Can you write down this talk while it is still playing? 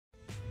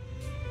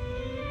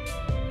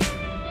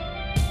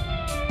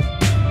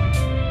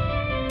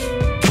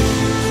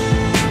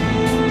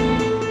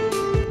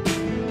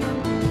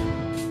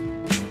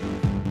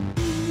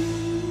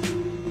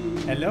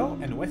Hello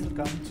and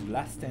welcome to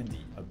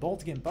Standee, a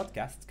board game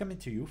podcast coming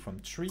to you from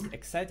 3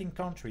 exciting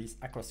countries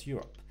across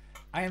Europe.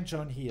 I am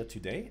joined here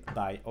today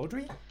by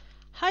Audrey.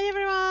 Hi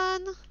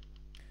everyone!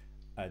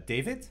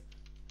 David.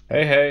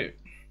 Hey, hey.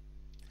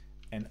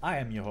 And I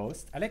am your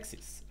host,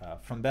 Alexis,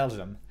 from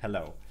Belgium.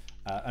 Hello.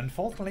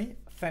 Unfortunately,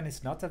 Fan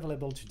is not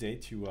available today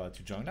to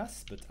join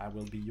us, but I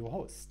will be your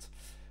host.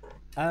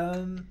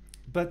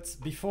 But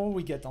before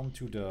we get on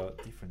to the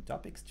different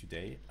topics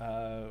today,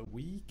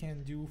 we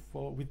can do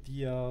with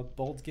the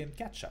board game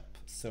catch-up.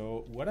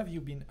 So what have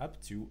you been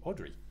up to,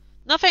 Audrey?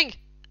 Nothing!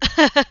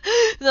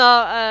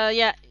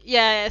 No,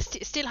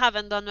 still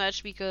haven't done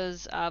much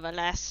because the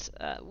last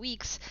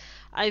weeks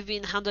I've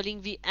been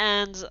handling the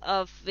end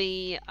of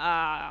the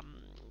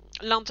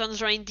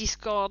Lanterns Rain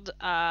Discord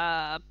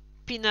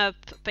pin-up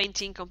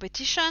painting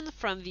competition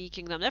from the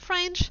Kingdom Death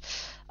range.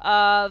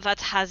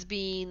 That has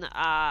been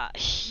a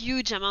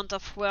huge amount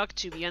of work,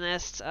 to be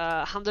honest,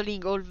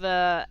 handling all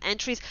the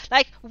entries.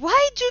 Like,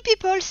 why do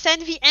people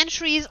send the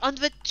entries on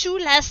the 2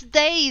 last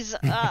days?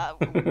 No,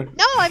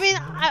 I mean,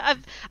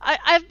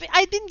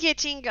 I've been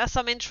getting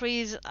some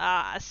entries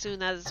as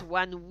soon as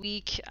 1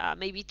 week,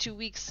 maybe 2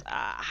 weeks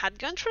had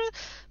gone through,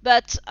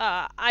 but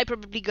I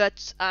probably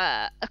got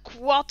a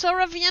quarter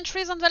of the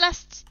entries on the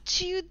last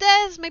 2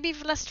 days, maybe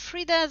the last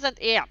 3 days, and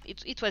yeah,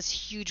 it was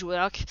huge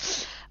work.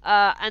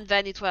 And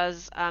then it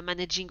was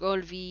managing all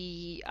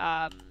the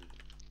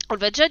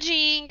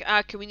judging,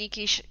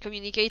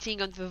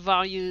 communicating on the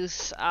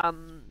various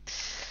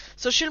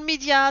social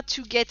media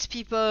to get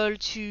people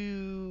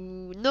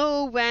to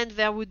know when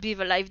there would be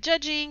the live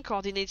judging,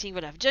 coordinating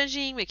the live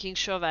judging, making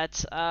sure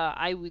that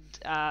I would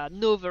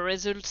know the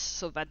results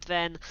so that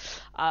then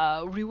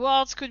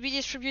rewards could be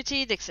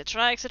distributed,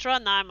 etc., etc.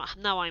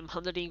 Now I'm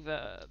handling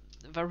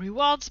the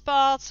rewards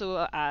part,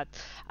 so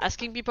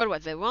asking people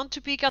what they want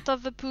to pick out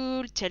of the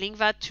pool, telling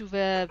that to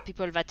the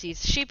people that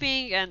is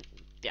shipping, and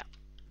yeah,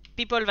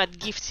 people that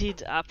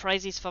gifted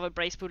prizes for the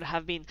prize pool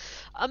have been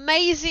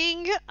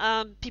amazing.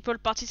 People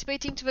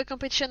participating to the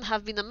competition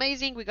have been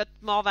amazing. We got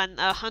more than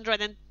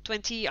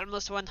 120,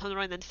 almost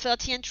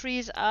 130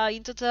 entries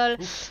in total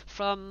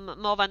from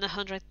more than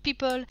 100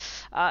 people.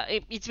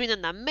 It's been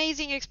an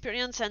amazing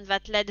experience, and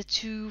that led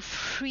to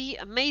 3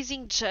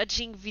 amazing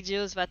judging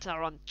videos that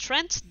are on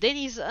Trent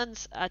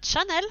Denison's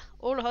channel,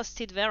 all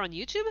hosted there on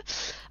YouTube,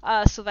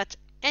 so that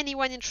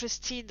anyone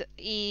interested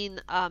in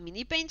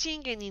mini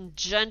painting and in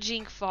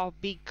judging for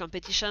big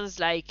competitions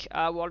like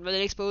World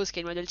Model Expo,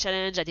 Scale Model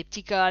Challenge,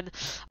 Adepticon,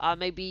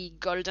 maybe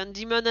Golden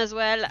Demon as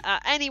well.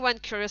 Anyone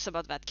curious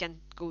about that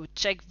can go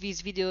check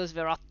these videos.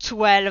 There are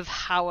 12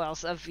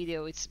 hours of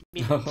video. It's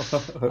been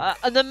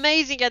an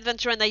amazing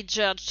adventure, and I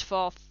judged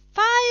for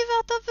 5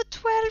 out of the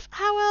 12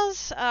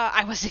 hours.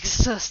 I was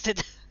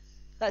exhausted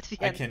at the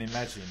end. I can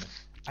imagine.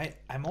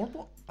 I'm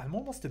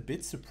almost a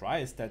bit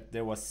surprised that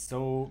there was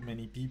so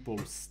many people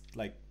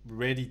like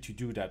ready to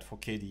do that for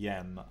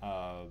KDM.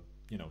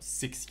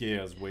 6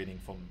 years waiting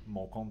for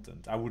more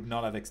content. I would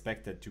not have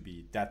expected to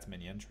be that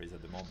many entries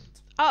at the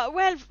moment.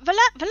 Well, the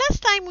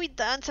last time we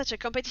done such a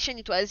competition,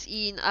 it was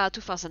in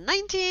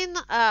 2019,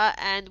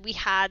 and we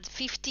had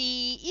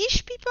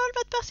 50-ish people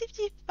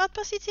that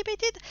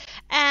participated,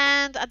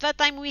 and at that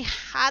time we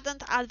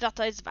hadn't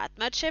advertised that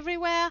much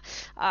everywhere.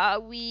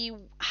 We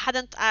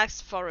hadn't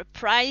asked for a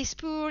prize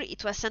pool.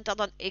 It was centered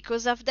on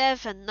Echoes of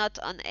Death and not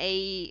on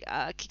a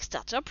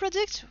Kickstarter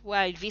product,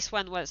 while this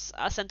one was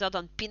centered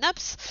on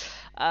pinups,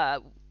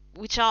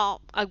 which are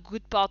a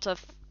good part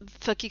of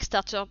the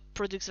Kickstarter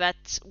products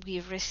that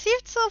we've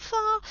received so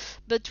far,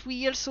 but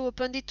we also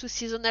opened it to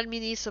seasonal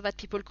minis so that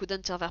people could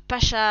enter their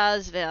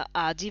Pashas, their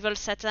Devil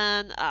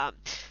Satan,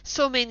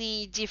 so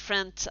many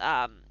different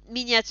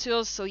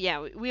miniatures. So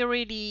yeah, we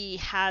really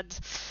had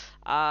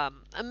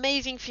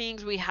amazing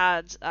things. We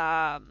had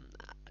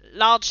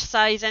large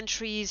size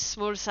entries,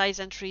 small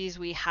size entries,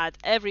 we had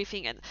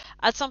everything, and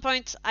at some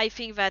point I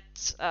think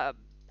that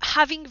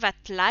having that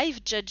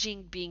live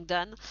judging being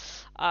done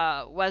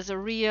was a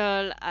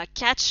real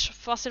catch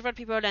for several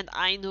people, and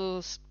I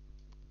know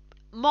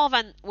more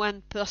than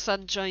one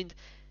person joined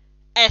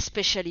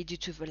especially due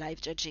to the live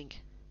judging.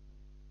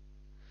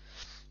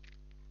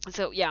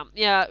 So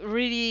yeah,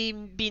 really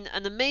been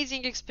an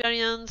amazing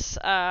experience.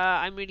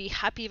 I'm really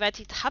happy that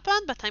it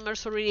happened, but I'm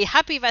also really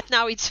happy that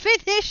now it's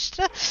finished.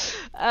 And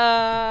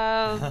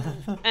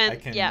I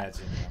can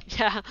imagine.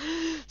 Yeah.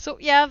 So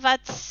yeah,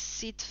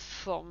 that's it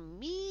for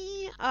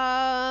me.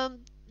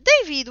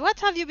 David, what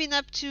have you been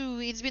up to?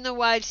 It's been a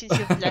while since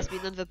you've last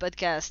been on the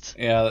podcast.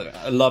 Yeah,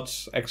 a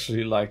lot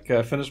actually. Like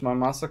finished my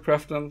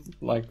mastercraft and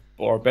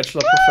or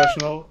bachelor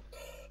professional,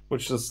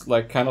 which is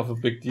like kind of a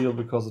big deal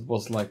because it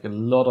was like a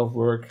lot of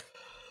work,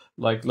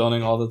 like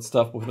learning all that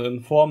stuff within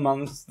 4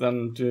 months,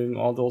 then doing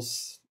all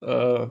those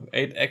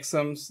 8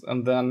 exams,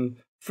 and then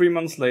 3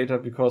 months later,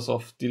 because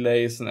of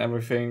delays and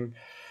everything,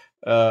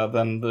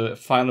 then the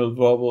final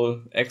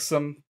verbal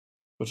exam,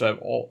 which I've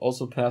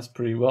also passed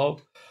pretty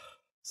well.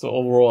 So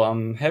overall,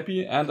 I'm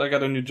happy, and I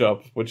got a new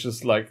job, which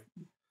is like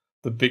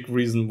the big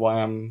reason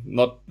why I'm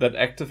not that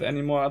active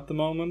anymore at the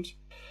moment.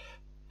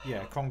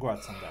 Yeah,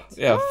 congrats on that.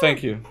 Yeah,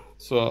 thank you.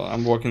 So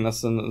I'm working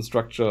as an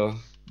instructor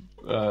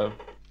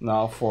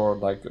now for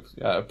like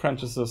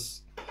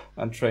apprentices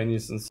and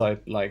trainees inside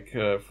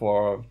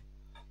for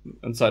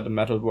inside the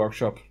metal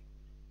workshop.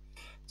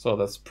 So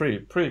that's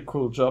pretty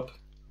cool job.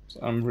 So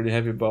I'm really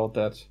happy about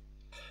that.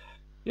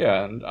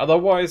 Yeah, and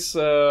otherwise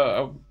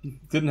I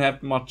didn't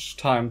have much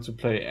time to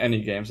play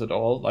any games at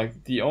all.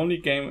 Like the only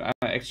game I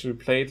actually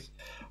played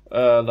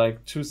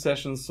like 2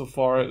 sessions so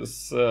far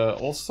is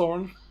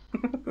Allthorn.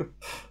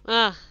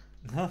 Ah,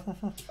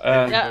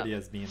 Everybody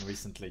has been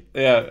recently.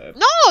 Yeah.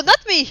 no,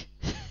 not me.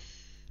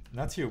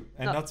 Not you,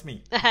 and No. not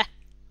me.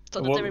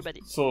 So not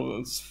everybody. So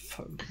it's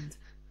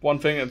one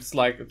thing. It's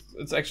like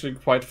it's actually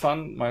quite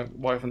fun. My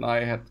wife and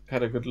I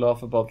had a good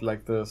laugh about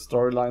like the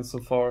storyline so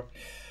far.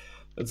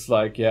 It's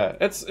like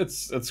it's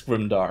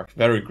grimdark,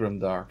 very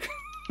grimdark,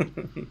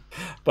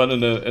 but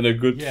in a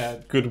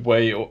good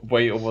way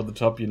over the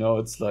top. You know,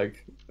 it's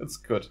like it's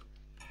good.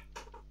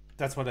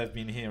 That's what I've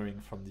been hearing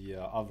from the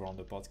other on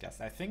the podcast.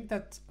 I think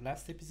that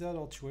last episode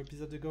or 2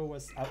 episodes ago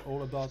was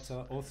all about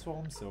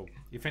Oathsworn. So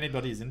if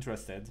anybody is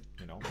interested,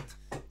 you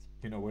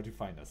know where to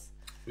find us.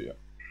 Yeah.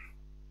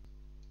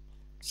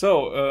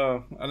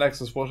 So,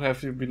 Alexis, what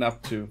have you been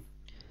up to?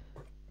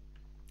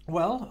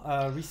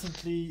 Well,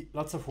 recently,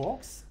 lots of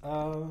walks.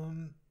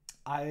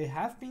 I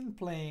have been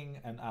playing,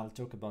 and I'll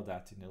talk about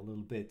that in a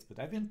little bit, but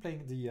I've been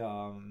playing the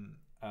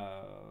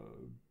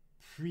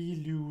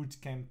prelude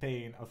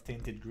campaign of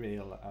Tainted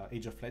Grail,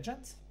 Age of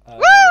Legends,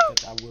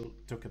 that I will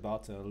talk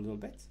about a little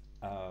bit.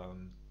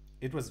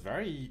 It was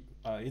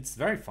it's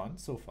very fun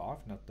so far.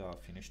 I've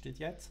not finished it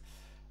yet.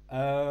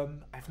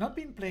 I've not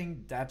been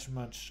playing that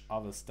much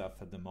other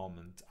stuff at the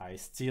moment.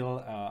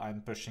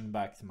 I'm pushing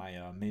back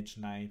my Mage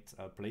Knight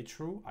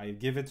playthrough. I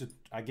gave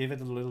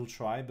it a little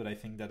try, but I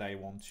think that I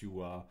want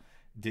to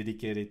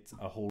dedicate it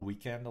a whole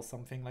weekend or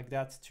something like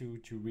that to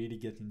really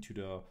get into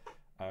the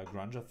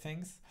grunge of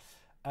things.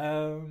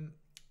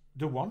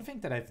 The one thing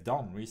that I've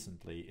done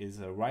recently is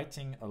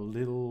writing a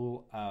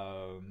little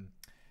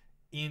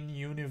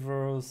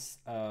in-universe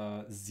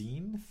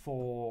zine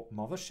for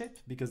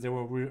Mothership, because they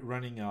were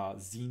running a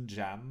zine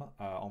jam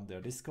on their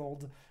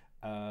Discord,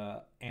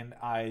 and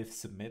I've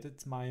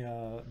submitted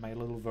my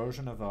little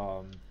version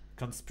of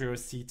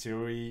conspiracy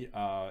theory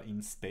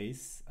in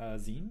space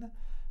zine.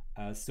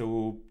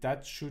 So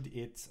that should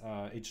hit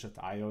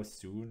itch.io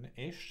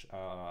soon-ish.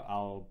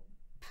 I'll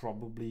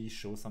probably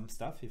show some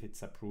stuff if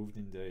it's approved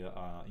in the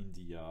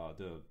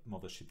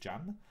Mothership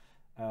jam.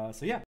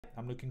 So yeah,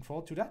 I'm looking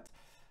forward to that.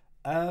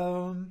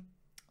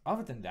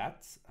 Other than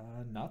that,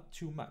 not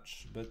too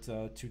much. But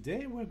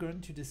today we're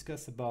going to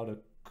discuss about a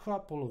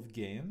couple of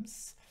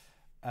games.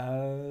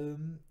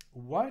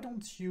 Why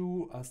don't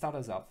you start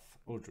us off,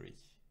 Audrey?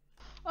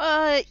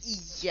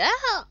 Yeah,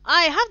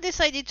 I have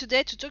decided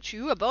today to talk to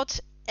you about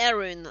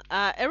Erune.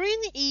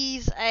 Erune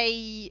is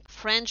a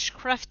French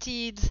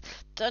crafted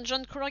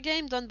dungeon crawler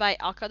game done by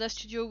Arcada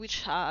Studio,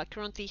 which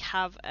currently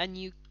have a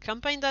new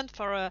campaign done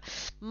for a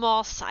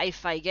more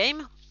sci-fi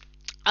game.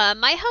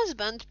 My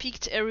husband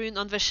picked Erune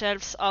on the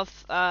shelves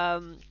of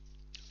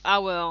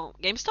our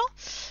game store.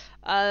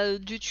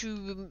 Due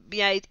to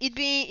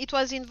it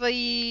was in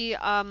the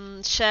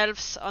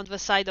shelves on the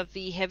side of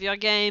the heavier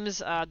games,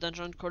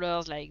 dungeon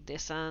crawlers like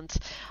Descent,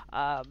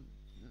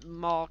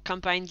 more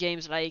campaign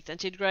games like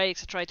Tainted Grail,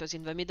 etc. It was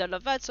in the middle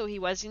of that, so he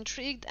was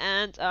intrigued,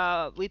 and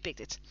we picked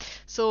it.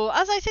 So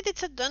as I said,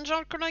 it's a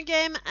dungeon crawler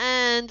game,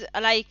 and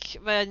like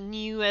the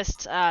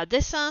newest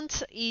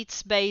Descent,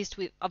 it's based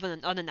on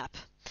an app.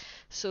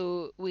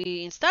 So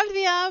we installed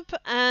the app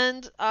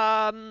and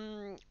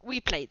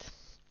we played.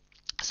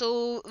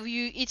 So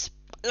it's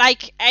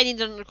like any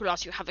dungeon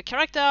crawlers. You have a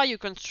character, you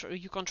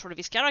control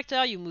this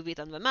character, you move it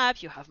on the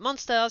map, you have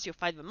monsters, you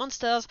fight the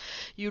monsters,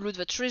 you loot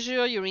the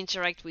treasure, you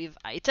interact with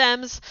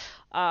items,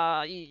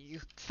 you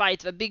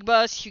fight the big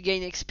boss, you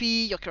gain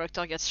XP, your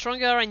character gets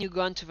stronger, and you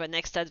go on to the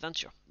next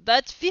adventure.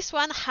 But this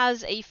one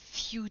has a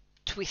few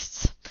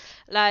twists.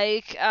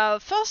 Like,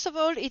 first of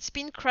all, it's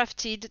been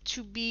crafted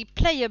to be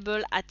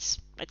playable at,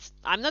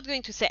 I'm not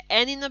going to say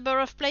any number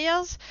of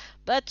players,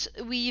 but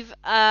with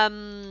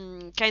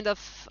kind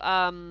of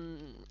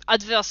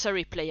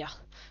adversary player.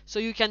 So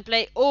you can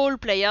play all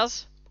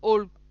players,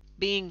 all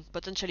being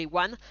potentially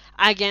one,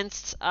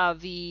 against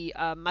the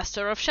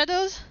Master of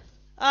Shadows.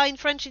 In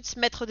French, it's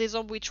Maître des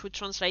Ombres, which would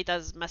translate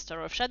as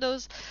Master of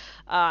Shadows.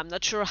 I'm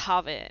not sure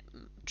how they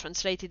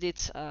translated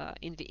it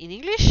in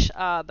English,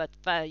 but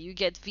you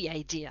get the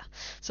idea.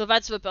 So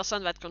that's the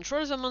person that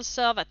controls the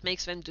monster, that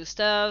makes them do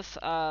stuff,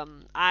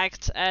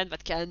 act, and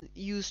that can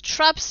use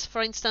traps,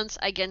 for instance,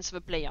 against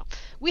the player.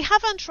 We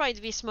haven't tried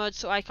this mode,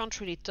 so I can't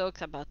really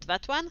talk about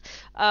that one.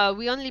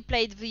 We only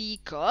played the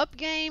co-op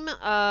game,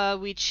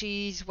 which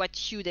is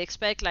what you'd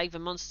expect, like the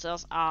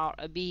monsters are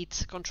a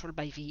bit controlled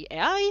by the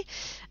AI,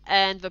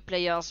 and the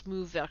players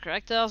move their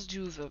characters,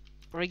 do the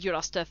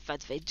regular stuff that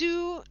they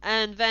do,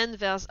 and then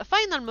there's a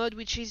final mode,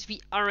 which is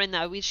the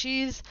arena, which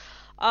is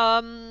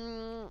a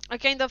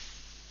kind of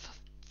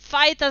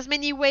fight as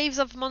many waves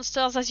of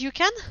monsters as you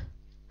can.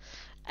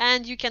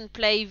 and you can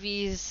play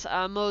this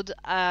mode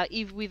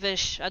if with a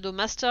Shadow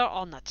Master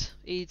or not.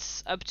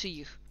 It's up to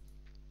you.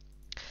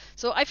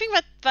 So I think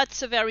that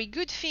that's a very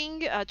good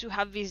thing to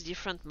have these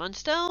different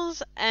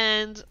monsters,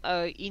 and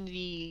in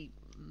the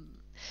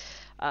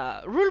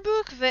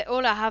rulebook they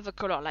all have a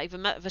color. Like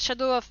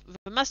the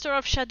Master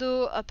of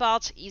Shadow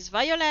part is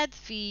violet,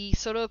 the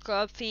solo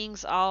co-op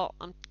things are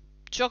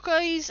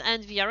turquoise,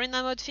 and the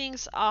arena mode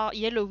things are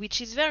yellow, which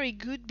is very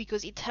good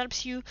because it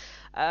helps you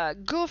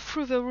go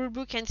through the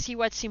rulebook and see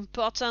what's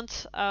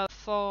important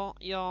for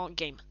your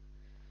game.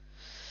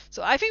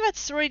 So I think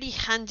that's really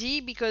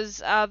handy because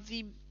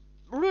the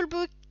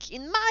rulebook,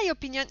 in my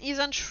opinion,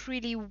 isn't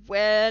really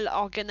well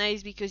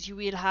organized, because you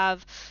will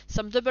have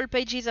some double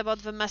pages about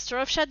the Master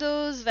of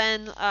Shadows,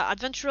 then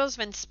adventurers,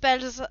 then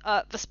spells.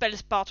 The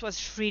spells part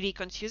was really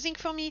confusing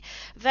for me.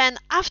 Then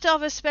after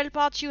the spell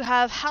part, you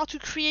have how to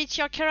create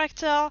your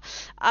character.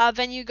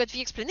 Then you got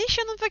the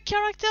explanation of the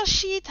character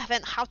sheet.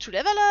 Then how to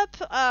level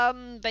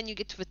up. Then you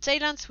get to the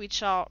talents,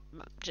 which are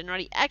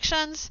generally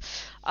actions.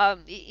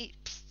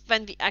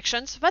 Then the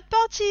actions. That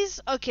part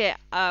is okay.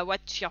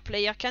 What your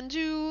player can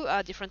do,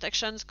 different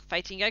actions,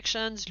 fighting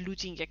actions,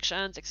 looting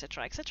actions,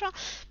 etc., etc.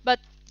 But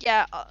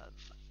yeah,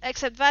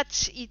 except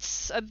that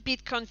it's a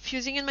bit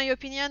confusing in my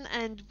opinion.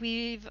 And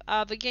with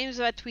the games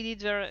that we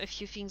did, there are a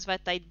few things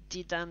that I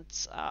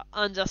didn't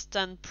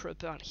understand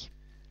properly.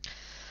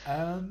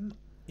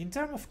 In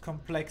terms of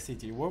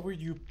complexity, where would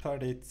you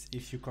put it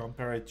if you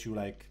compare it to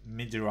like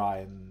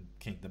Midra and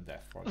Kingdom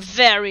Death, for example?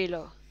 Very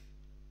low.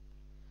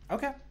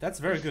 Okay, that's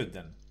very good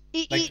then.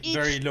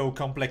 Very low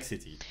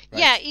complexity. Right?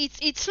 Yeah,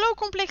 it's low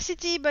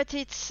complexity, but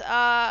it's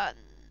I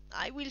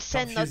will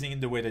say confusing not in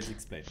the way that you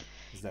explain.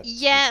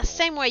 Yeah,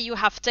 same way you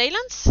have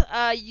talents.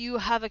 You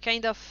have a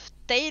kind of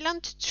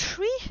talent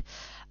tree,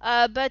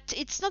 but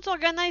it's not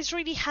organized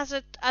really as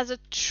a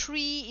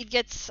tree. It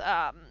gets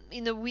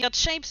in a weird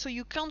shape, so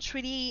you can't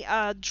really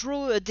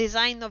draw a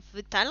design of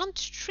the talent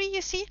tree.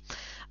 You see.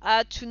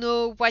 To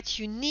know what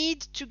you need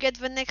to get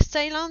the next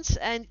talent,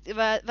 and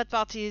that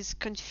part is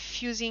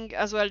confusing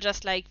as well,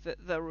 just like the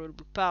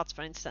rulebook part,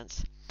 for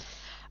instance.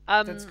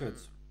 That's good.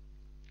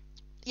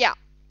 Yeah.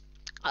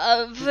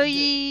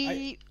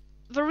 The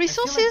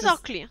resources are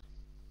clear.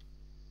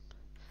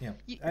 Yeah.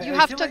 You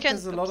have tokens. Like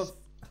there's a lot of...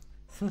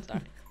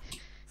 Sorry.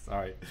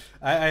 Sorry,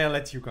 I'll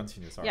let you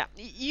continue. Sorry. Yeah,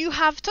 you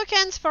have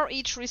tokens for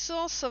each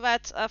resource, so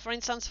that, for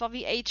instance, for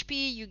the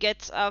HP, you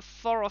get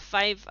 4 or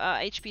 5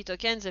 HP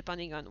tokens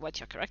depending on what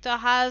your character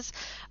has.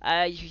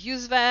 You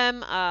use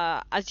them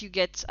as you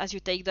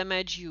take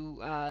damage.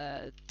 You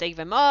take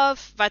them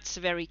off. That's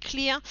very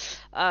clear.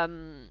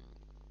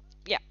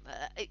 Yeah,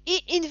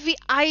 in the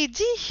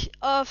idea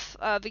of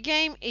the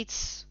game,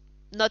 it's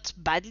not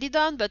badly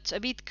done, but a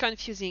bit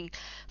confusing.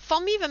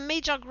 For me, the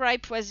major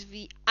gripe was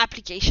the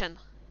application.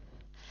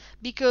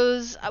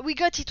 Because we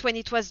got it when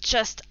it was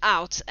just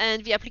out,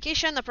 and the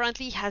application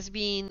apparently has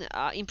been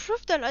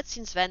improved a lot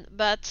since then,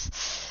 but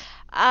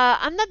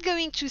I'm not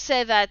going to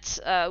say that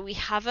we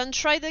haven't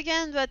tried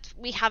again, but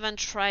we haven't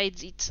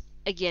tried it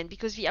again,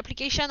 because the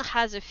application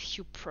has a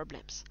few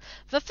problems.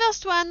 The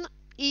first one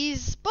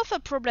is both a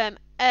problem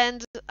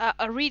and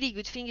a really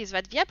good thing, is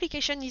that the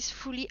application is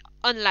fully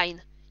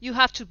online. You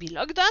have to be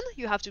logged on,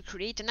 you have to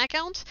create an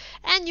account,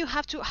 and you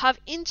have to have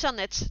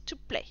internet to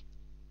play.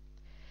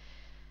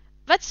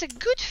 That's a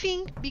good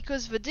thing,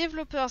 because the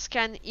developers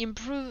can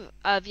improve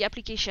the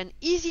application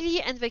easily,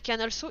 and they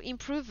can also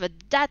improve the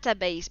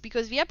database,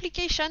 because the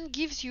application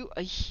gives you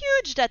a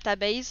huge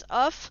database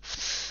of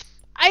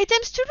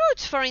items to loot,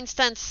 for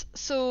instance.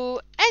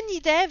 So any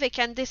day they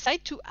can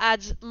decide to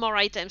add more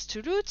items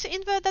to loot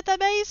in the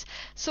database.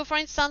 So for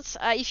instance,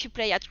 if you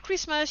play at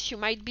Christmas, you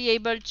might be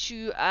able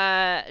to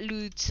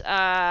loot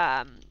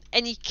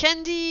any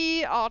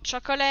candy or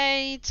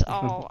chocolate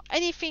or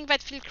anything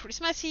that feels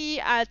Christmassy.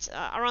 At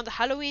around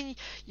Halloween,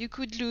 you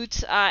could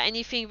loot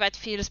anything that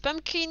feels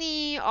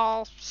pumpkiny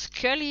or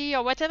scully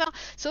or whatever.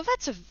 So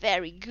that's a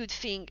very good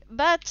thing.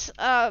 But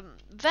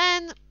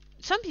then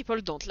some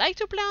people don't like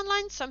to play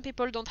online. Some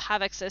people don't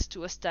have access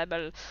to a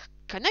stable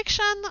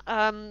connection.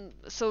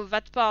 So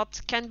that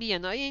part can be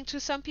annoying to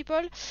some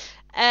people.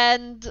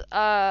 And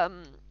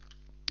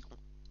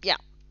yeah.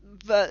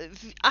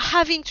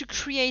 Having to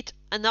create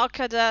an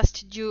Arcada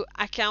Studio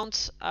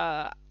account,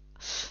 now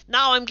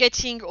I'm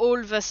getting all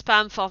the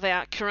spam for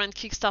their current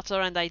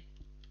Kickstarter, and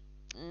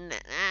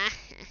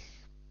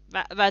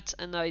that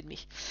annoyed me.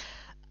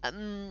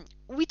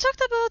 We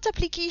talked about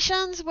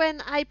applications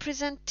when I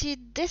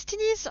presented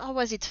Destinies, or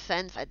was it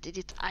Fen that did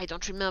it? I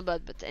don't remember,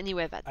 but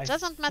anyway, that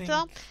doesn't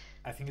matter.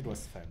 I think it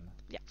was Fen.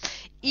 Yeah.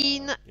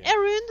 In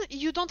Erune,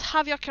 you don't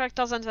have your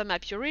characters on the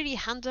map. You really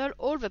handle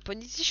all the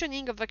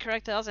positioning of the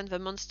characters and the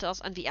monsters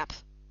on the app.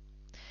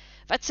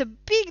 That's a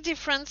big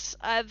difference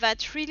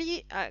that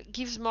really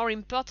gives more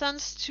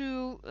importance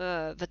to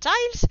the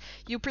tiles.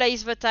 You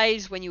place the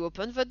tiles when you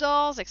open the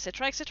doors,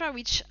 etc., etc.,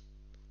 which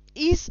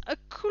is a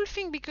cool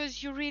thing,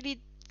 because you really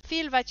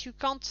feel that you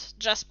can't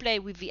just play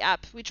with the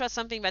app, which was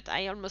something that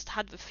I almost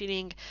had the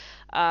feeling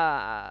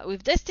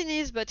with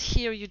Destinies, but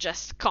here you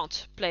just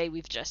can't play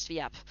with just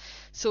the app.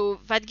 So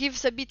that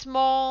gives a bit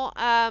more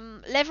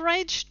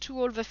leverage to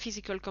all the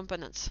physical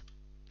components.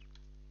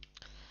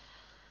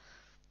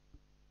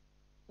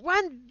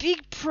 One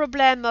big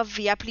problem of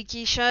the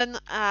application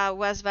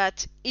was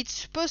that it's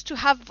supposed to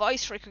have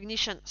voice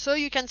recognition. So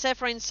you can say,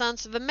 for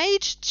instance, the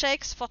mage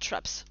checks for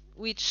traps,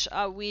 which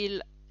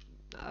will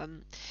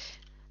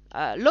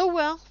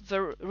lower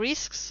the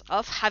risks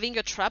of having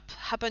a trap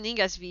happening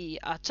as the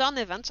turn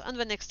event on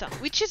the next turn,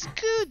 which is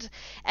good,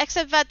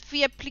 except that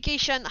the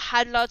application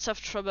had lots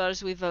of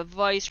troubles with the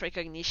voice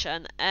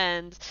recognition,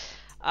 and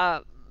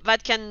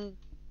that can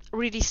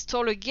really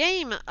stall a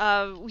game.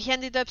 We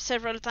ended up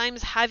several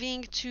times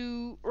having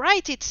to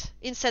write it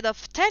instead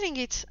of telling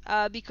it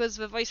because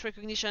the voice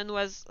recognition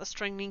was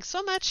struggling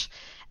so much,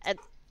 and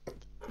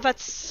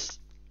that's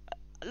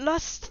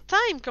lost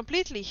time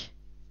completely.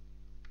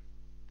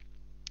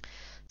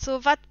 So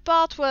that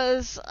part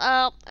was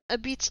a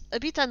bit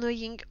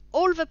annoying.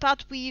 All the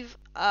part with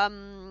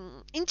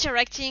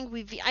interacting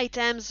with the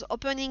items,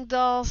 opening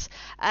doors,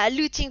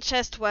 looting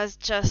chests was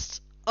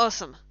just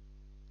awesome.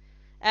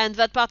 And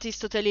that part is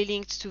totally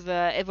linked to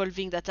the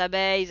evolving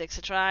database,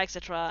 etc.,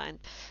 etc. And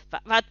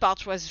that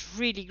part was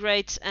really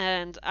great,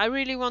 and I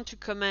really want to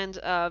commend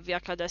the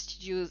Arcada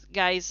Studios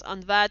guys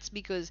on that,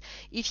 because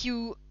if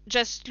you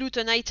just loot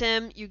an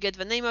item, you get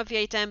the name of the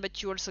item,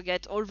 but you also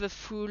get all the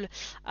full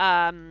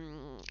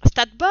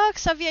stat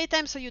box of the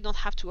item, so you don't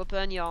have to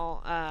open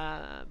your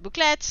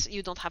booklet,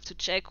 you don't have to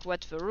check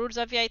what the rules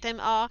of the item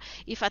are.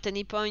 If at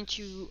any point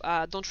you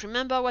don't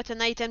remember what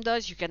an item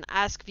does, you can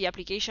ask the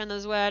application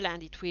as well,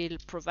 and it will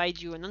provide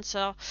you an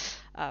answer.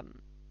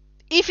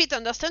 If it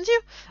understands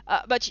you,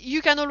 but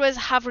you can always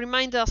have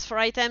reminders for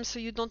items, so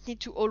you don't need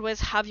to always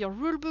have your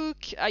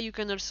rulebook. You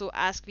can also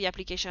ask the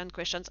application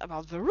questions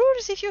about the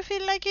rules if you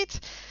feel like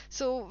it.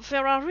 So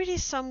there are really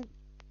some,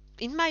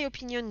 in my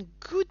opinion,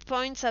 good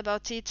points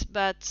about it,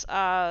 but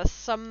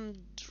some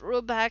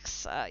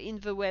drawbacks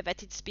in the way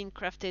that it's been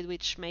crafted,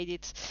 which made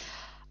it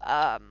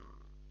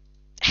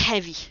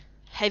heavy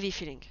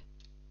feeling.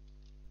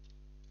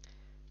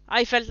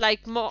 I felt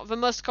like the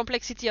most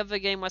complexity of the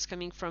game was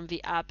coming from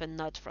the app and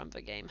not from the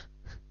game.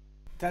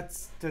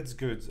 That's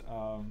good.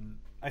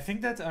 I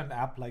think that an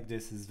app like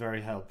this is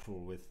very helpful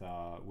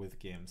with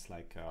games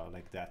like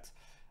that.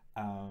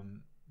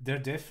 There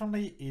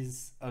definitely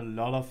is a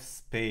lot of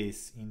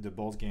space in the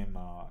board game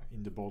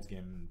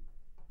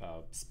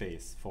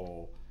space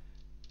for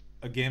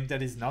a game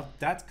that is not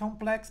that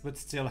complex, but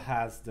still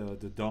has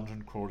the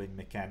dungeon crawling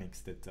mechanics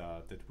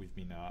that we've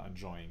been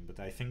enjoying. But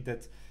I think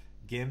that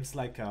games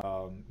like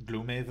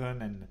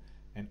Gloomhaven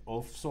and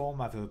Oathstorm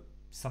have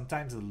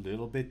sometimes a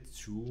little bit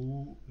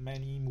too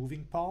many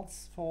moving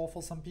parts for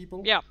some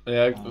people. Yeah.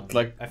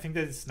 Like I think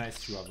that it's nice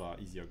to have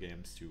easier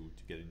games to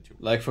get into.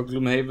 Like for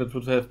Gloomhaven, it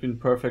would have been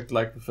perfect.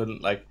 Like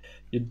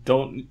you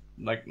don't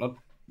not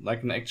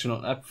like an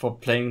actual app for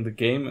playing the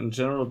game in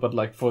general, but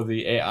like for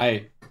the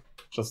AI,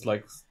 just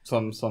like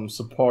some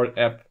support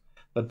app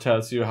that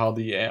tells you how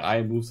the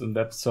AI moves in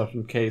that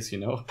certain case, you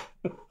know.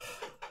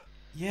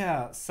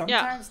 Yeah,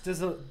 sometimes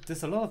there's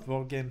a lot of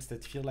board games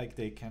that feel like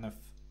they kind of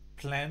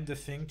plan the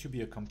thing to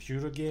be a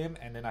computer game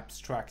and then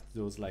abstract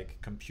those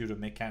like computer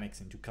mechanics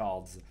into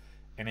cards,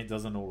 and it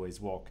doesn't always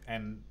work.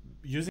 And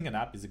using an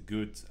app is a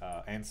good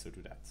answer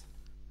to that.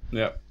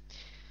 Yeah.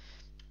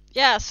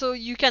 Yeah, so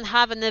you can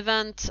have an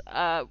event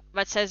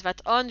that says that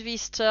on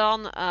this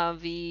turn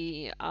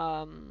the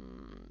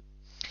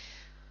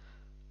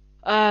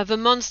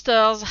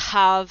monsters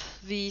have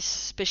this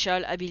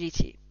special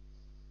ability.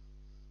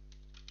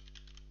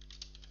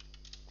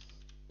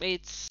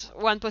 It's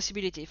one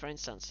possibility, for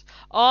instance.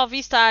 Or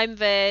this time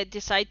they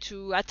decide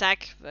to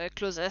attack the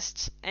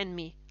closest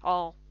enemy,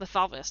 or the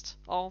farthest,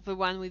 or the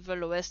one with the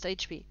lowest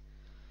HP.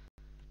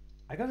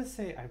 I gotta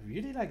say, I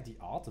really like the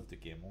art of the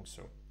game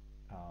also.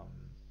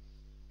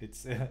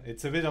 It's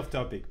a bit off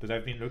topic, but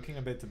I've been looking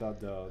a bit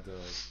about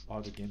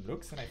how the game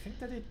looks, and I think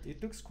that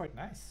it looks quite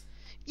nice.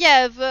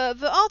 Yeah,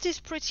 the art is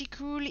pretty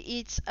cool.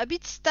 It's a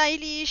bit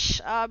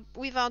stylish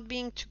without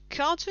being too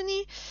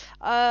cartoony,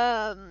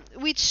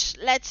 which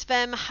lets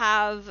them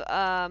have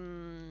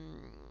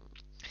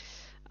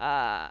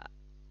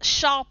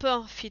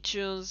sharper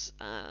features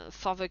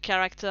for the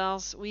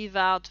characters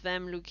without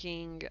them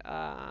looking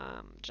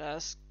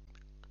just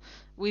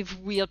with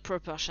weird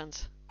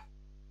proportions.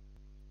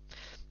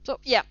 So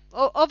yeah,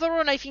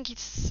 overall I think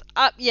it's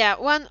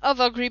one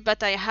other grip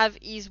that I have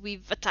is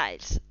with the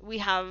tiles. We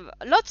have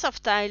lots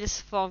of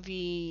tiles for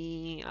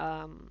the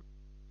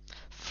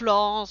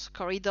floors,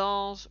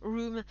 corridors,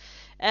 room,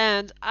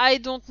 and I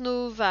don't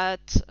know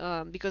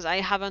that because I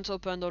haven't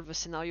opened all the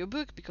scenario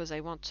book because I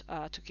want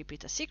to keep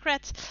it a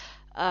secret.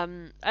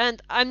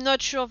 And I'm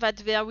not sure that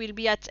there will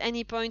be at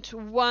any point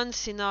one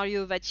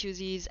scenario that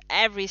uses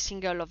every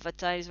single of the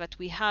tiles that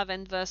we have,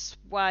 and thus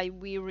why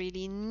we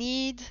really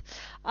need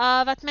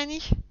that many.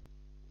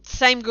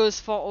 Same goes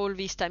for all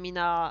the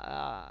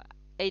stamina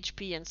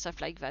HP and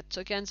stuff like that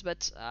tokens,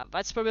 but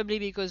that's probably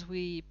because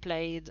we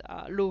played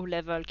low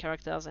level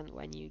characters, and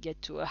when you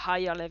get to a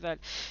higher level,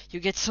 you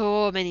get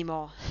so many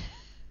more.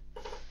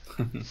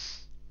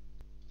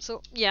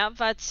 So yeah,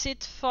 that's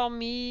it for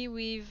me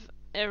with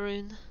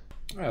Erune.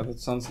 Yeah, that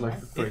sounds like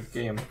a great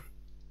game.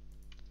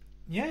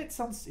 Yeah, it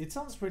sounds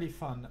really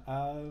fun.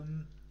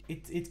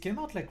 It came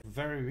out like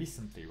very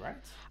recently, right?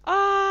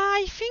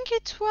 I think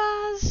it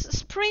was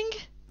spring.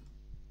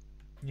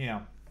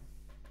 Yeah.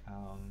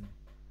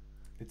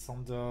 It's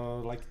on the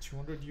like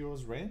 200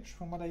 euros range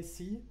from what I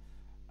see.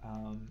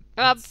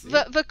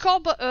 The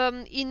core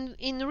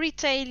in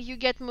retail you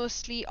get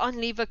mostly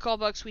only the core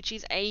box, which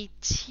is 80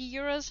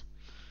 euros.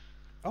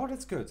 Oh,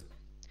 that's good.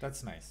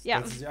 That's nice.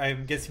 Yeah.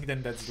 I'm guessing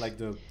then that's like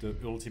the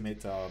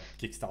ultimate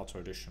Kickstarter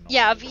edition.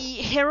 Yeah, the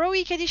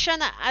heroic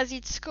edition, as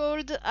it's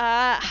called,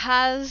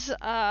 has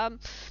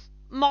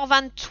more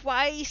than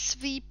twice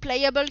the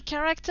playable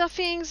character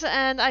things,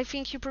 and I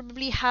think you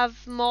probably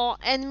have more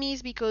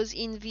enemies, because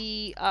in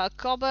the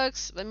core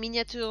box, the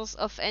miniatures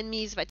of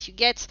enemies that you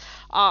get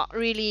are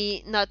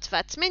really not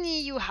that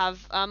many. You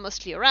have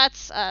mostly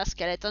rats,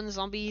 skeletons,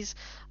 zombies,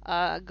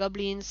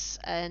 goblins,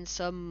 and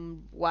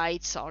some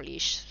white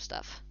soulish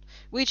stuff,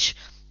 which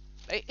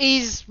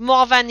is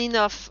more than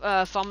enough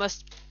for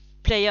most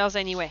players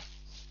anyway.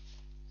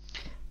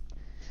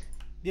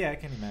 Yeah, I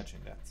can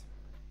imagine that.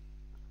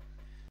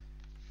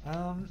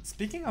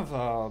 Speaking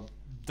of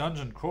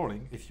dungeon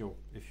crawling, if you're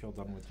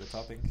done with your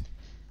topic.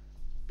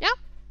 Yeah.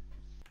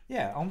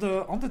 Yeah, on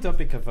the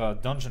topic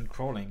of dungeon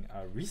crawling,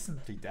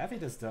 recently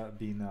David has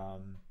been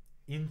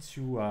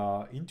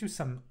into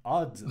some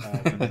odd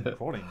dungeon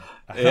crawling.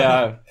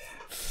 Yeah.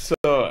 So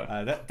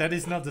that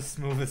is not the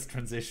smoothest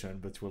transition,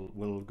 but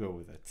we'll go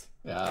with it.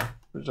 Yeah,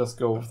 we'll just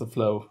go with the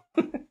flow.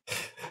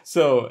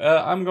 So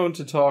I'm going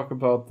to talk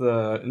about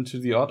the Into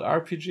the Odd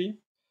RPG.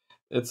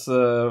 It's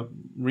a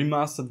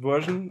remastered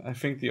version. I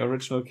think the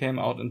original came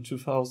out in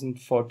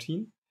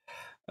 2014.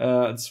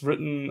 It's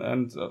written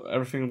and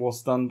everything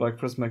was done by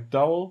Chris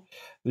McDowell.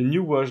 The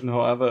new version,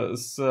 however,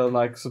 is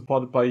like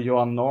supported by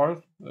Johan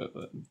North,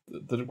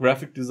 the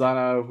graphic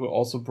designer who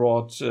also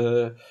brought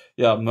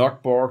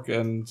Merkborg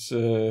and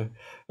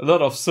a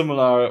lot of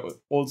similar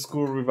old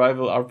school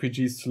revival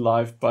RPGs to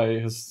life by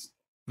his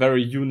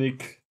very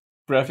unique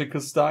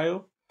graphical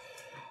style.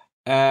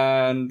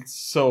 And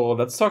so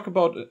let's talk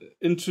about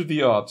Into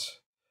the Odd.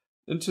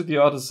 Into the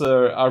Odd is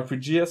a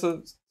RPG, as I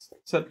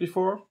said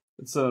before.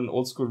 It's an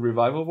old school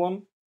revival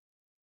one.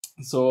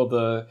 So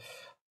the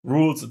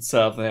rules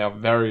itself, they are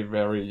very,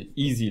 very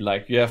easy.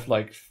 Like you have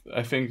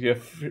I think you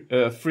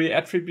have 3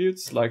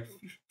 attributes, like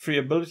 3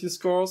 ability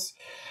scores,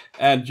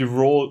 and you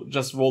roll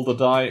the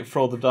die,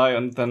 throw the die,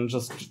 and then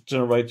just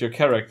generate your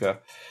character.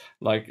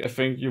 Like I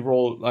think you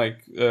roll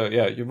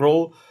you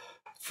roll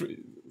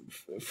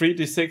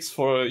 3d6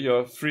 for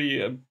your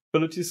 3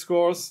 ability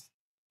scores.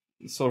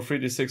 So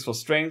 3d6 for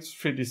strength,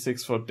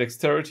 3d6 for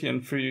dexterity,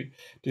 and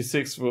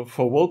 3d6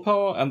 for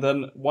willpower, and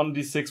then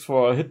 1d6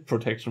 for hit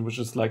protection, which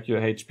is like your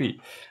HP.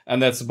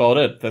 And that's about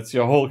it. That's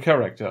your whole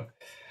character.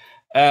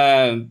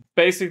 And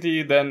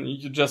basically then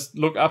you just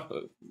look up,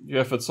 you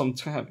have some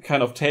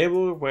kind of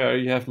table where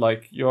you have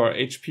like your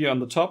HP on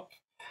the top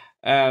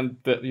and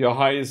your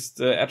highest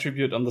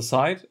attribute on the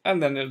side,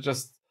 and then you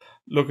just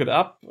look it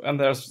up, and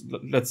there's,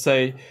 let's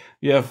say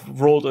you have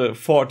rolled a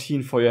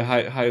 14 for your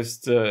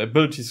highest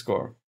ability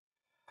score,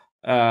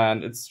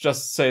 and it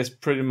just says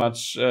pretty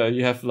much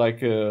you have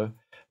like a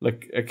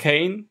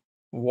cane,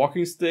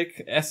 walking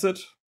stick, acid,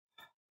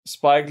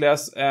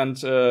 spyglass,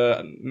 and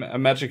a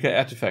magical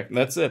artifact. And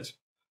that's it.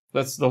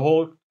 That's the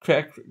whole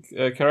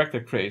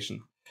character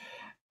creation.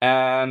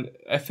 And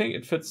I think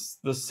it fits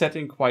the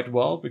setting quite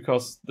well,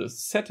 because the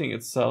setting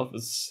itself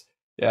is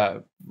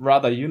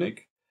rather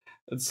unique.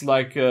 It's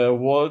like a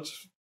world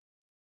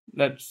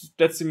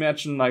let's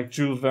imagine like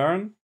Jules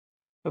Verne,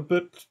 a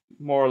bit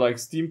more like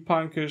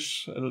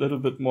steampunkish, a little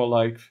bit more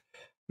like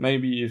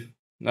maybe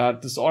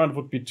Dishonored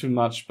would be too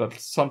much, but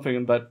something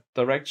in that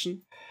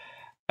direction.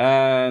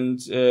 And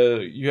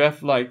you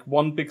have like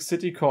one big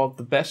city called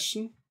the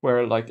Bastion,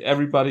 where like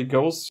everybody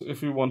goes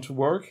if you want to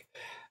work.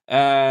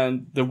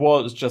 And the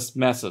world is just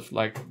massive.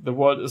 Like the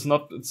world it's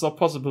not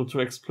possible to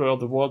explore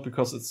the world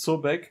because it's so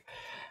big.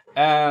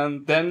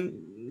 And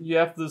then you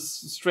have this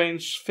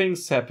strange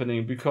things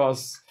happening,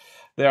 because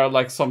there are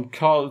like some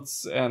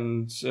cults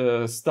and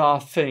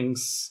star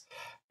things,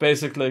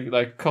 basically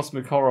like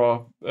cosmic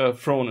horror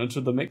thrown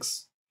into the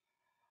mix.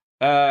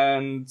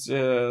 And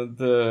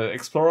the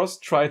explorers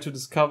try to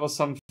discover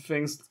some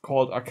things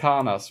called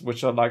arcanas,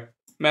 which are like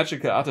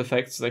magical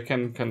artifacts. They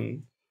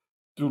can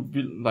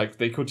like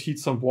they could heat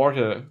some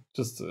water,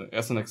 just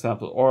as an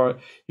example, or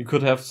you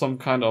could have some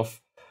kind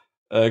of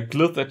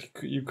glyph that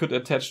you could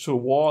attach to a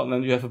wall, and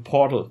then you have a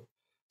portal,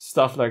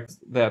 stuff like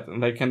that,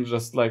 and they can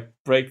just like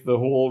break the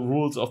whole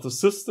rules of the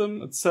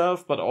system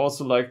itself, but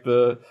also like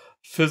the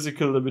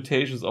physical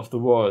limitations of the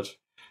world.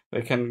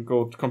 They can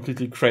go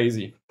completely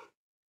crazy.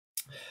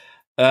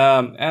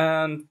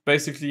 And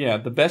basically,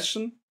 the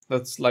Bastion,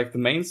 that's like the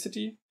main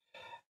city,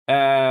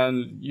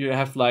 and you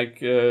have like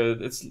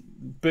it's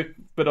bit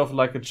of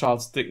like a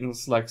Charles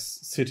Dickens like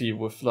city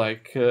with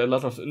like a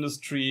lot of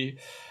industry.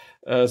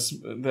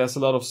 There's a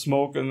lot of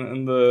smoke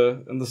in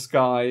the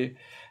sky.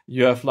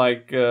 You have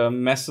like a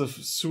massive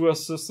sewer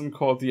system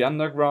called the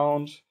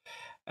underground,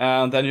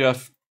 and then you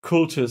have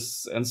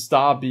cultists and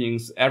star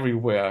beings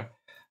everywhere.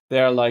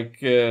 There are like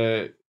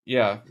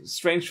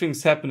strange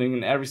things happening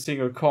in every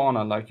single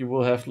corner. Like you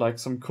will have like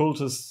some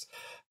cultists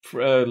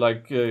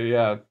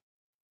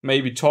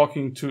maybe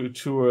talking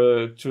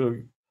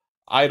to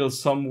idol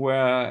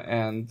somewhere,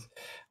 and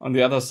on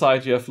the other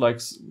side you have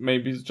like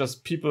maybe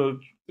just people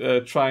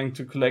trying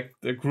to collect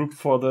a group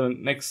for the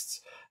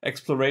next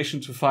exploration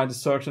to find a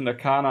certain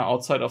arcana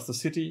outside of the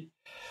city.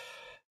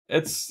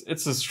 It's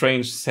a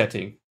strange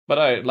setting, but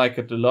I like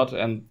it a lot.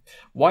 And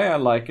why I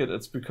like it,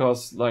 it's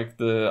because like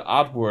the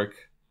artwork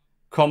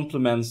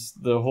complements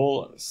the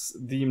whole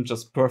theme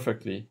just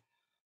perfectly.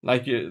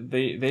 Like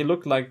they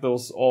look like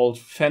those old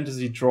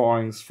fantasy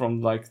drawings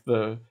from like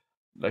the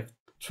like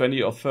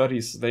 20 or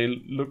 30s. They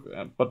look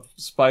but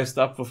spiced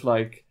up with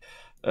like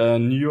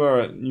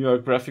newer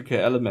graphical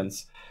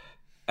elements.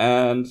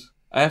 And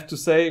I have to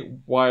say,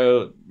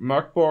 while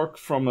Merkborg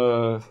from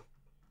a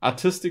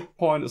artistic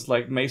point is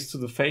like mace to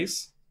the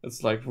face,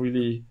 it's like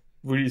really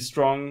really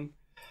strong.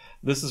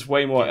 This is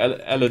way more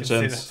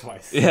elegant.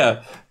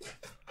 Yeah,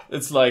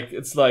 it's like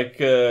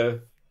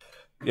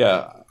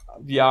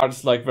the art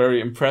is like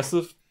very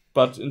impressive,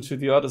 but Into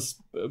the Odd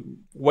is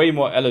way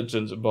more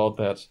elegant about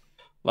that.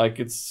 Like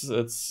it's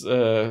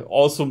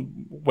also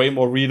way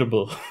more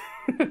readable.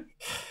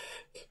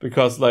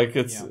 Because like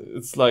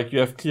it's like you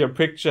have clear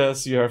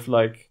pictures, you have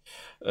like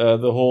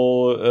the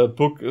whole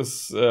book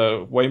is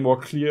way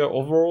more clear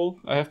overall,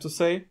 I have to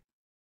say.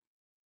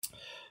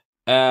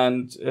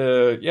 And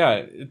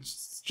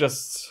it's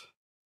just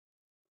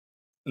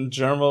in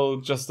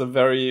general just a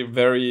very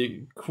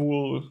very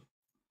cool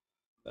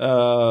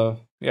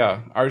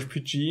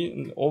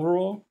RPG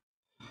overall.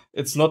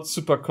 It's not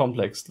super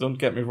complex, don't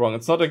get me wrong.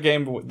 It's not a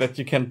game that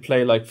you can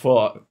play like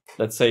for,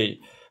 let's say,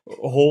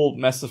 a whole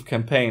massive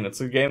campaign.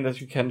 It's a game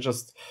that you can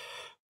just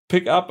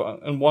pick up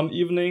in one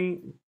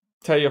evening,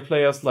 tell your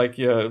players like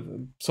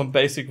some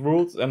basic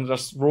rules and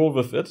just roll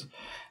with it.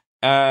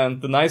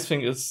 And the nice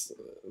thing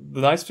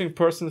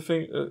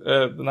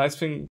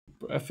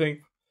I think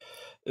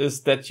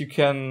is that you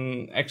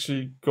can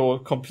actually go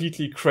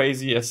completely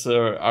crazy as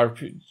a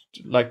RPG,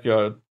 like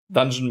your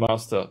dungeon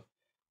master,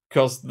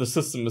 because the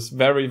system is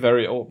very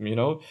very open.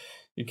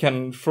 You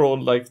can throw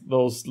like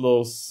those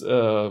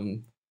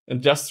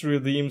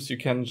industrial themes. You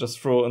can just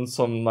throw in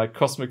some like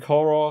cosmic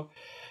horror.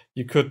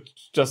 You could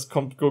just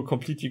go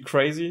completely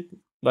crazy.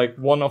 Like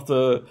one of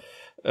the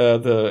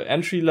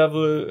entry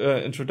level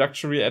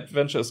introductory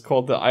adventure is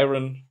called the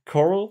Iron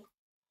Coral.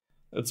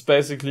 It's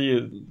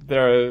basically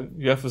there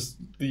you have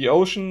the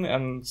ocean,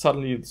 and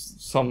suddenly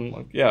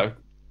some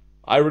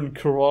iron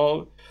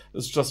coral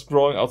is just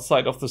growing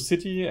outside of the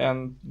city,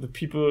 and the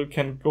people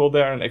can go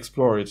there and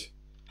explore it.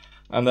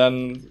 And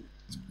then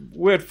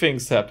weird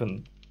things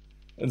happen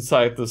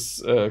inside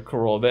this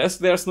coral.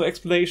 There's no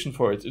explanation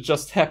for it. It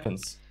just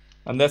happens,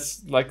 and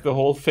that's like the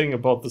whole thing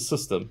about the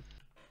system.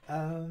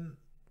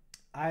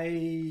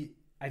 I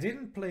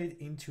didn't play it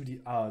Into the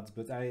Odds,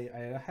 but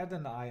I had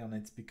an eye on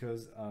it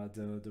because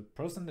the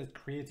person that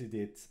created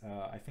it,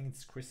 I think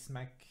it's Chris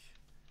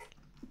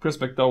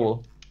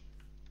McDowell.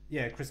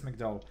 Yeah, Chris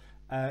McDowell.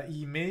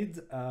 He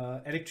made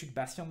Electric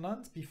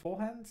Bastionland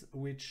beforehand,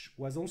 which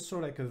was also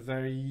like a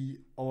very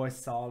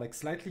OSR, like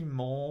slightly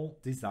more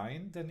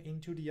designed than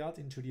Into the Odd.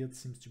 Into the Odd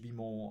seems to be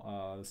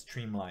more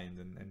streamlined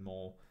and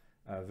more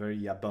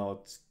very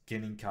about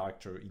getting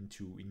character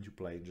into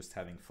play and just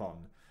having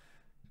fun.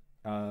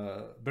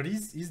 But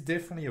he's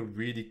definitely a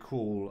really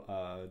cool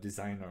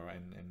designer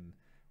and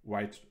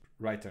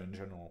writer in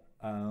general.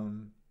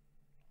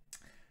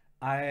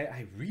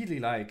 I really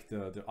like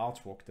the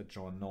artwork that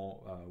Joanna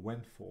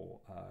went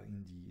for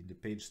in the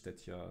page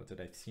that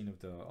I've seen of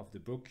the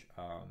book.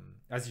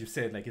 As you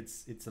said, like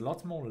it's a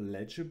lot more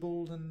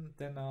legible than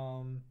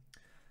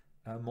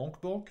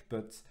Monkborg,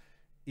 but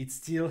it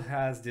still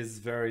has this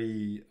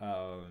very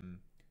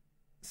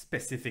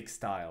specific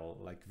style,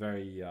 like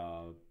very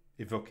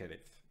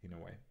evocative in a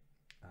way.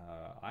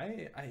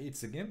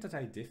 It's a game that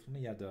I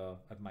definitely had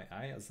my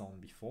eyes on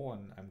before,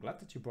 and I'm glad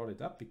that you brought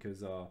it up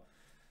because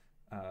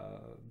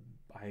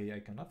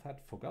I kind of had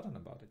forgotten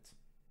about it.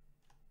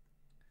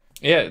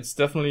 Yeah, it's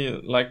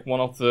definitely like one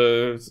of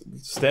the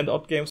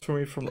standout games for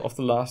me of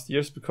the last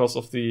years because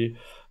of the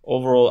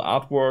overall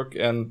artwork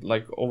and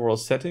like overall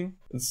setting.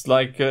 It's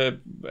like,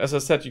 as I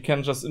said, you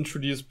can just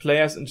introduce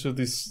players into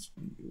this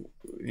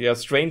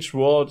strange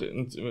world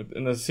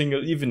in a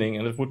single evening,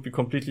 and it would be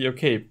completely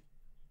okay.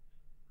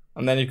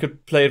 And then you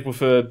could play it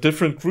with a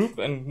different group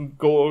and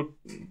go,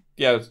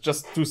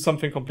 just do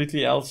something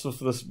completely else with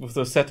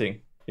the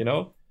setting,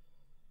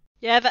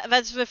 Yeah,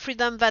 that's the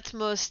freedom that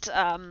most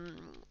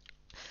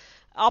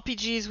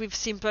RPGs with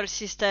simple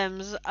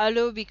systems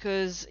allow,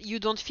 because you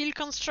don't feel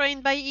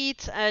constrained by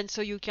it, and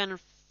so you can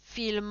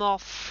feel more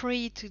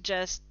free to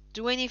just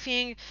do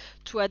anything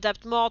to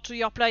adapt more to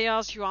your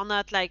players. You are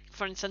not like,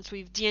 for instance,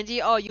 with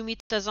D&D, oh, you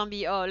meet a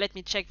zombie, oh, let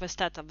me check the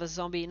stat of the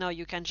zombie. No,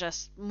 you can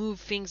just move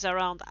things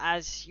around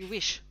as you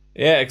wish.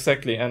 Yeah,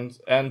 exactly,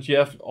 and you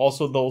have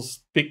also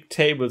those big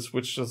tables,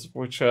 which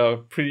are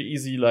pretty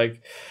easy.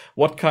 Like,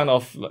 what kind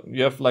of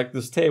you have like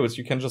these tables?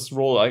 You can just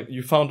roll.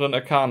 You found an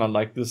arcana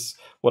like this.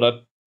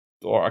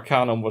 Or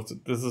arcanum? What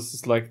this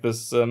is like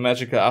this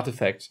magical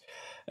artifact,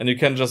 and you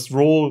can just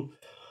roll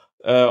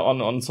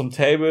on some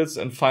tables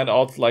and find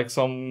out like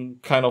some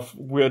kind of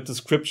weird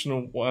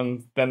description,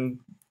 and then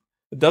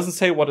it doesn't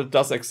say what it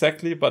does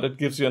exactly, but it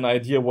gives you an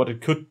idea what it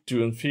could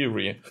do in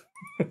theory.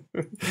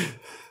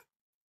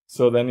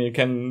 So then you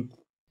can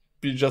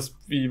be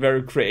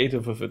very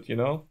creative with it, you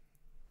know?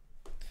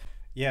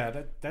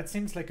 Yeah, that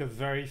seems like a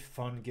very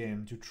fun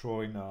game to throw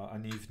in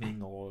an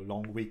evening or a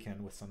long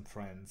weekend with some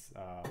friends,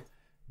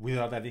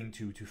 without having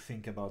to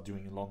think about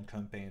doing a long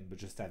campaign, but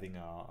just having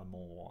a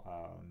more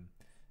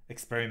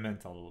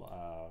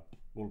experimental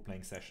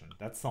role-playing session.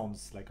 That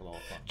sounds like a lot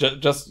of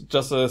fun.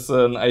 Just as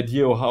an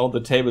idea of how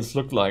the tables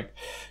look like,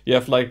 you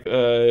have like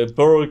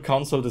burrow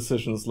council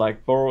decisions.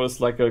 Like burrow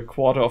is like a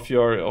quarter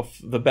of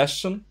the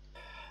bastion,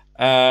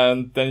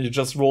 and then you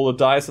just roll the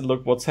dice and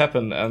look what's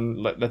happened. And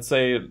let's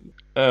say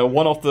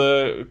one of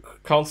the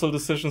council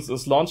decisions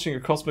is launching a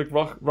cosmic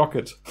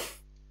rocket,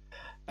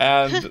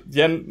 and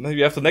then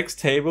you have the next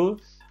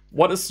table.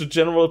 What is the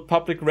general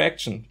public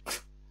reaction?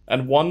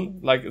 And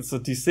one, like it's a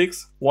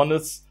D6, one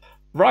is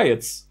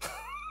riots.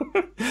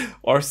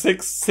 Or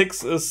six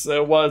is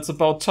well, it's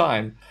about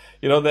time.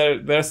 You know,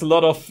 there's a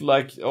lot of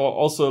like, or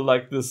also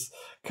like this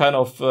kind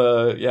of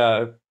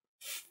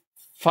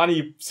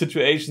funny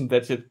situation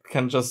that it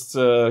can just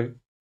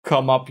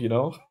come up, you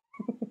know.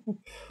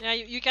 Yeah,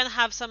 you can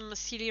have some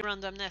silly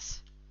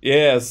randomness.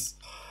 Yes,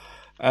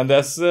 and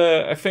that's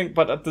I think,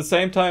 but at the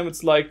same time,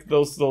 it's like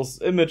those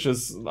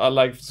images are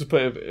like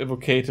super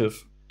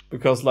evocative,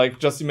 because like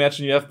just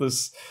imagine you have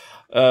this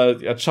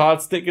a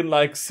Charles Dickens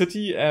like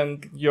city,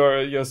 and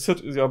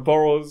your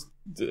borough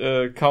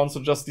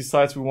council just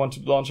decides we want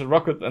to launch a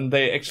rocket, and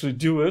they actually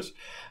do it,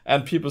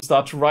 and people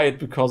start to riot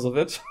because of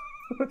it.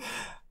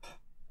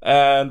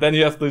 And then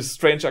you have these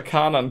strange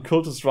arcana and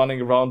cultists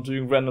running around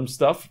doing random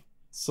stuff.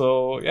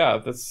 So yeah,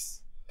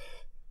 that's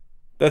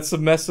a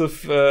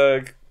massive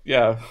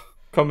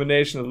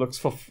combination. It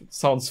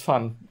sounds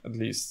fun, at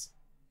least.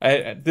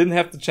 I didn't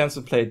have the chance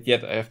to play it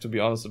yet, I have to be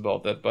honest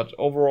about that, but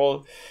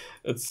overall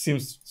it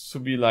seems to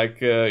be like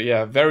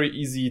very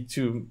easy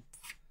to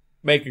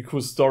make a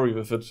cool story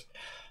with it.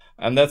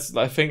 And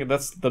I think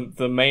that's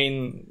the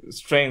main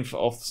strength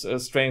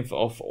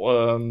of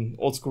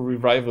old school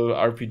revival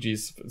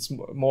RPGs. It's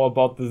more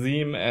about the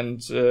theme and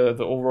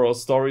the overall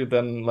story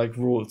than like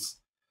rules.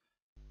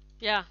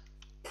 Yeah.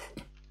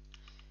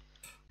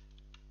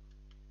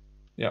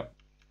 Yeah.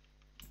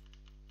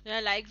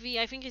 Yeah, like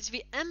I think it's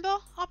the Ember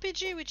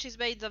RPG, which is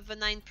based on the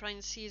 9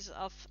 Princes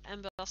of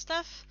Ember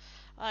stuff,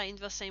 in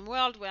the same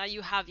world, where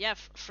you have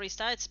 3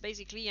 stats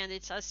basically, and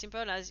it's as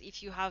simple as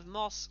if you have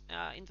more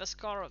in the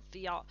score of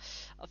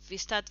the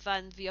stat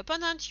than the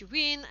opponent, you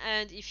win,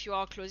 and if you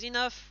are close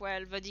enough,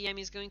 well, the DM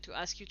is going to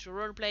ask you to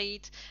roleplay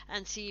it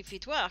and see if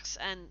it works,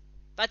 and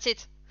that's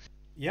it.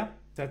 Yeah,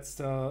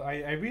 that's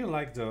I really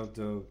like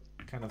the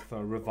kind of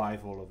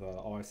revival of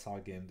a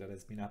OSR game that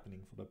has been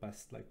happening for the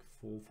past like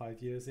 4 or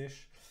 5 years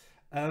ish.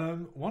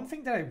 One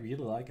thing that I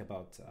really like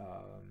about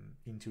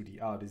Into the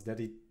Art is that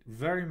it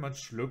very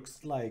much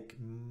looks like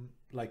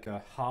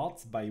a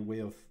Heart by way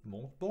of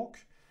Morkborg.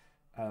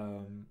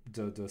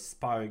 The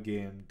Spire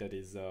game that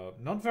is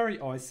not very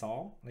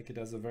OSR, like it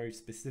has a very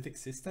specific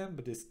system,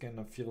 but this kind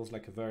of feels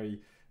like a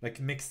very like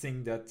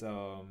mixing that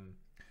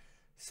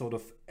sort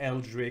of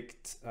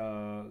eldritch,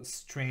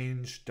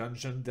 strange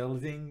dungeon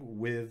delving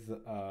with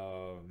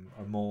a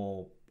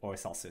more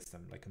OSR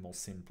system, like a more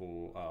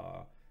simple,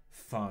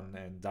 fun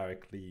and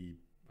directly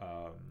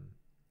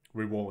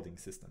rewarding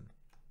system.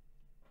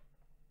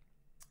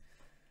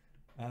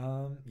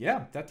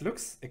 Yeah, that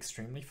looks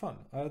extremely fun.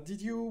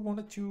 Did you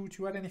want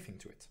to add anything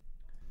to it?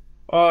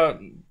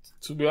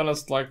 To be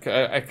honest, like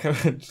I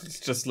can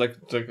just like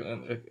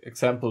an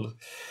example.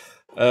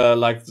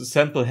 Like the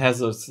sample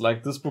hazards,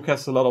 like this book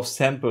has a lot of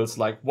samples,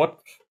 like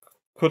what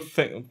could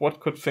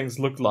things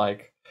look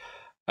like,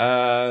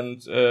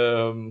 and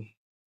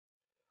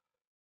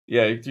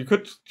you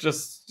could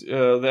just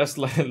there's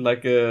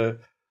like a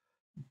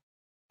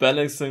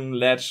balancing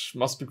ledge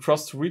must be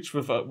crossed to reach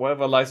with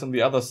whatever lies on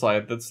the other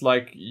side. That's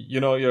like, you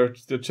know,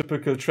 the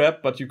typical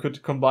trap, but you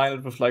could combine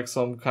it with like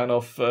some kind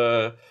of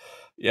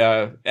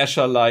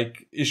Escher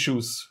like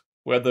issues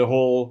where the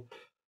whole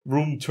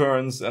room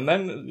turns, and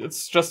then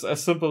it's just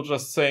as simple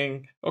just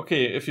saying,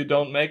 okay, if you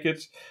don't make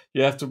it,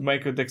 you have to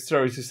make a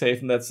dexterity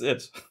save, and that's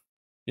it.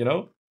 You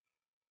know,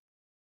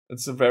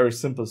 it's a very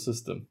simple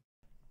system.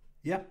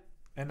 Yeah,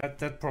 and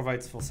that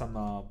provides for some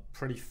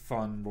pretty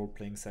fun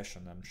role-playing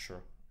session, I'm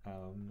sure.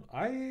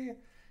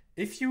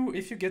 If you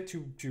get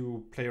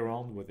to play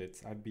around with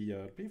it, I'd be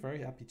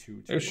very happy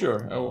to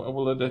sure, I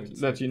will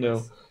let you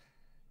know.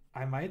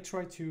 I might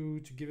try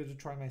to give it a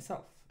try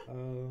myself.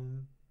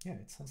 Yeah,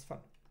 it sounds fun.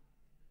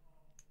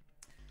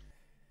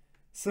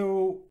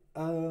 So,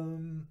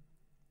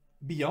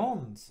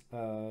 beyond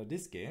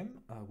this game,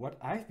 what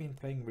I've been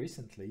playing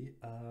recently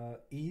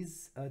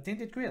is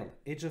Tainted Grail,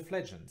 Age of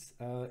Legends.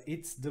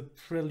 It's the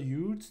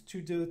prelude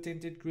to the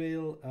Tainted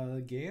Grail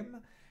game.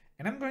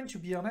 And I'm going to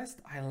be honest,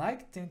 I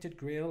like Tainted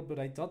Grail, but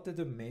I thought that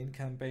the main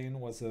campaign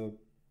was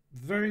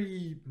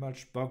very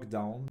much bogged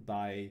down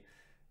by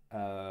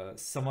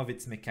some of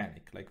its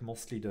mechanic, like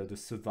mostly the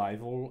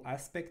survival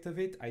aspect of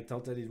it. I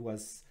thought that it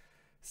was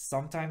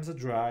sometimes a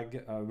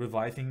drag.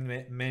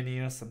 Reviving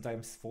many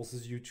sometimes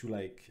forces you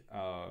to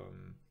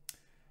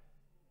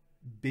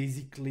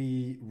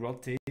basically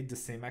rotate the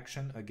same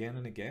action again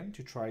and again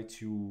to try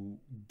to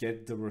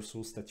get the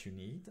resource that you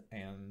need,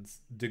 and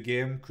the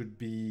game could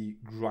be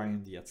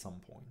grindy at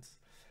some points.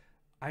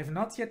 I've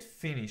not yet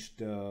finished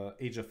the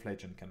Age of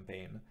Legend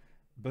campaign,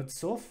 but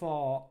so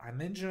far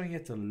I'm enjoying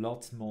it a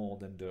lot more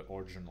than the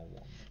original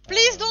one.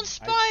 Please don't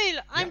I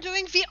spoil! I'm Yeah,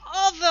 doing the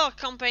other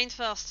campaign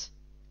first.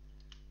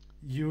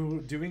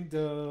 you doing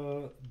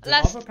the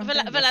other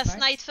campaign The last last night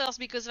night? first,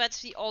 because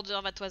that's the order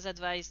that was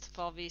advised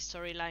for the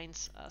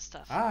storylines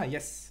stuff. Ah,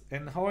 yes.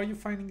 And how are you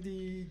finding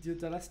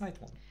the last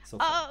night one so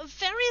far?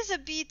 There is a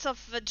bit of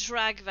a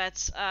drag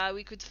that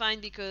we could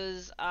find,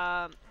 because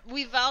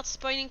without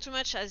spoiling too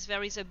much, as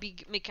there is a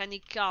big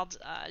mechanic card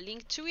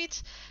linked to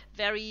it,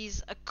 there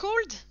is a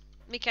cold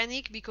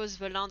mechanic because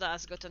the land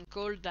has gotten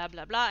cold, blah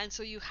blah blah, and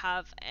so you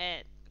have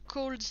a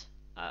cold,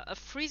 a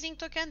freezing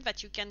token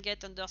that you can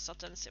get under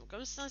certain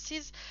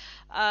circumstances,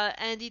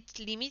 and it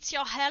limits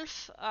your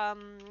health.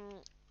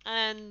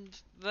 And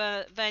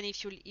then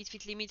if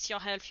it limits your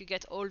health, you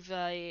get all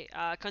the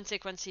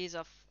consequences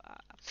of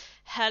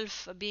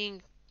health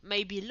being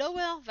maybe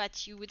lower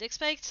that you would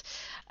expect.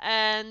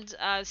 And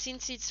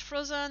since it's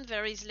frozen,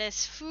 there is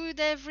less food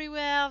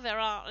everywhere, there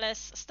are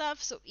less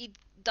stuff, so it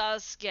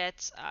does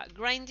get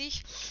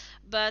grindy.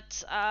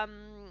 But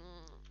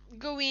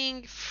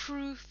going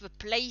through the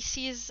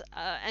places,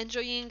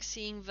 enjoying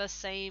seeing the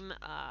same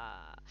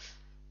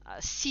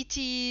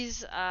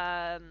cities,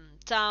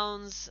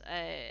 towns,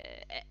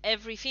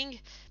 everything,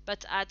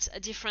 but at a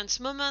different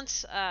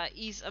moment,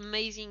 is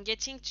amazing.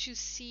 Getting to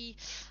see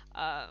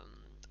um,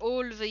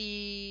 all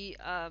the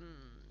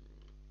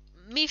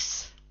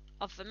myths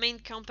of the main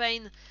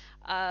campaign,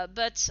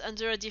 but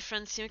under a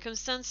different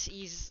circumstance,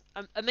 is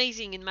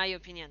amazing in my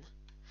opinion.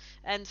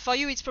 And for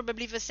you, it's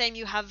probably the same.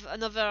 You have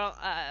another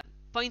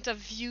point of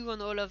view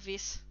on all of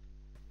this.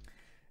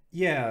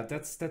 Yeah,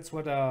 that's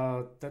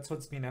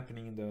what's been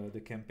happening in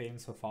the campaign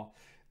so far.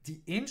 The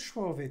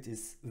intro of it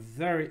is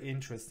very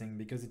interesting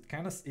because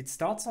it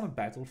starts on a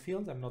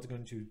battlefield. I'm not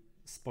going to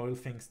spoil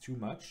things too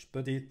much,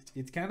 but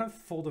it kind of,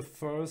 for the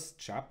first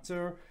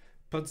chapter,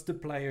 puts the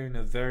player in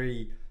a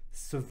very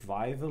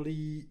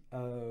survivally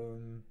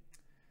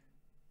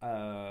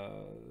uh,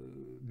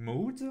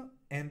 mood,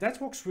 and that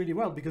works really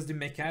well because the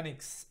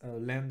mechanics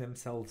lend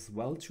themselves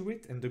well to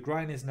it, and the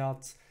grind is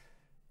not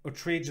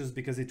outrageous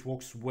because it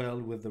works well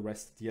with the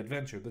rest of the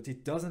adventure, but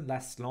it doesn't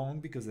last long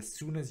because as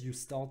soon as you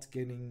start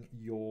getting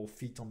your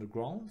feet on the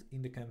ground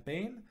in the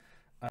campaign,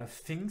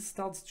 things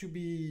starts to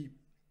be.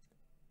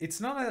 It's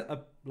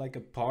not like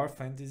a power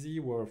fantasy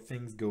where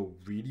things go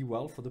really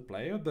well for the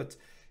player, but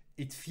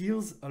it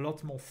feels a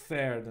lot more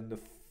fair than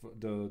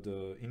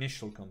the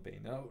initial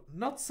campaign.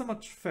 Not so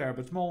much fair,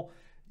 but more.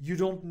 You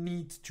don't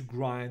need to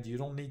grind. You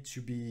don't need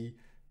to be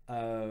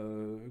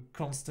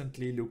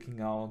constantly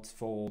looking out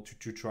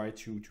to try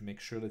to make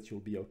sure that you'll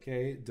be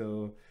okay.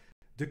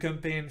 The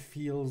campaign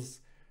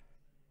feels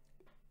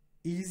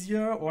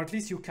easier, or at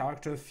least your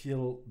character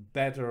feel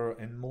better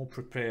and more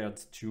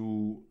prepared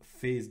to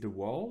face the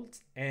world,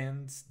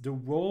 and the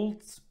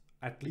world,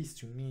 at least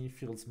to me,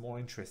 feels more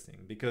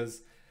interesting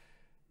because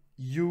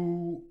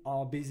you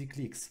are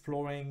basically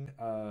exploring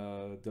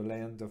the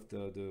land of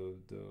the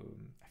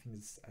I think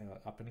it's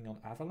happening on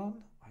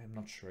Avalon. I am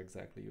not sure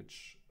exactly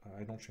which.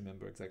 I don't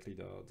remember exactly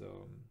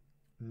the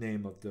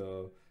name of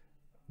the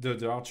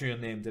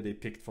Arthurian name that they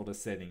picked for the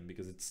setting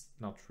because it's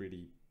not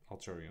really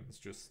Arthurian. It's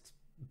just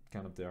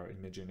kind of their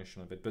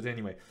imagination of it. But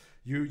anyway,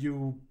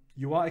 you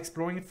are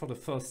exploring it for the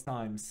first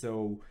time,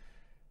 so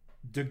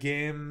the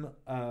game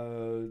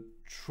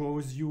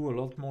throws you a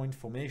lot more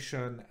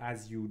information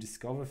as you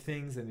discover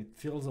things, and it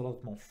feels a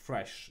lot more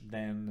fresh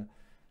um,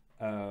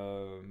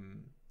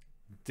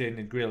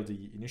 than Grail,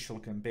 the initial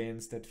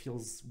campaigns. That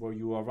feels where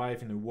you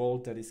arrive in a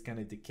world that is kind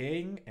of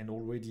decaying and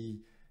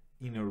already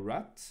in a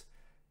rut.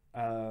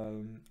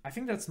 I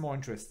think that's more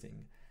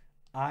interesting.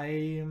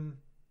 I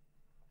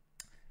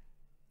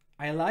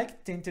I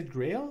like Tainted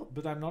Grail,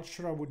 but I'm not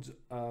sure I would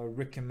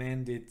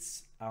recommend it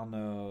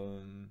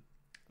on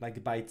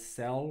like by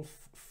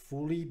itself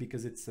fully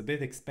because it's a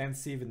bit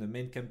expensive and the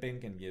main campaign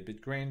can be a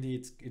bit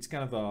grindy. It's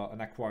kind of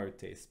an acquired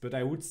taste. But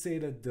I would say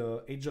that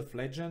the Age of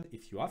Legend,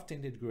 if you have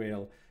Tainted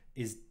Grail,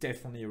 is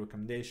definitely a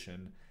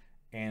recommendation.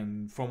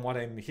 And from what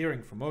I'm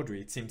hearing from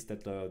Audrey, it seems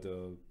that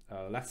the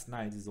Last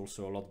Night is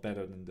also a lot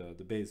better than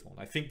the base one.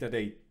 I think that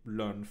they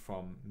learned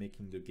from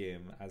making the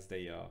game as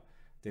they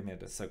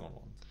a second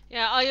one.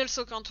 Yeah, I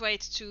also can't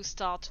wait to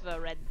start the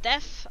Red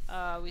Death,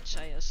 which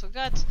I also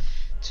got,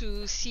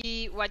 to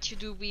see what you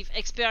do with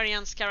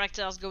experienced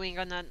characters going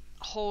on a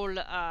whole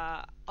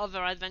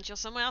other adventure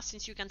somewhere,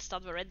 since you can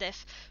start the Red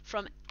Death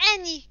from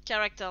any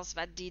characters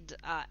that did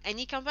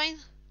any campaign,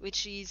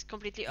 which is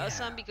completely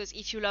awesome, because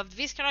if you loved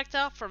this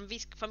character from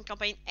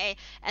campaign A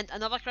and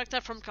another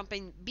character from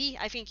campaign B,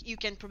 I think you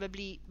can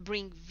probably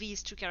bring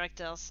these two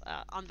characters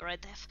on the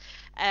Red Death.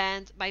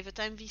 And by the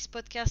time this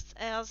podcast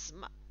airs,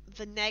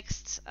 the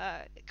next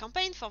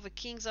campaign for the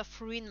Kings of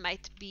Ruin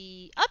might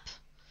be up,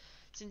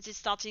 since it's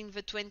starting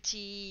the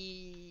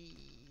 20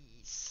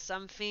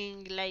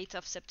 something late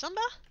of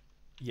September.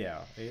 Yeah,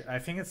 I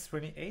think it's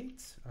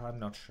 28. I'm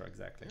not sure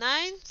exactly.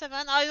 9,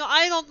 7,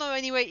 I don't know.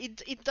 Anyway,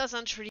 it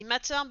doesn't really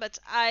matter, but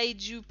I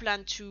do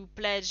plan to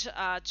pledge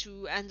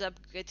to end up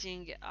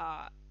getting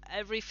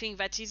everything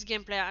that is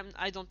gameplay.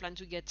 I don't plan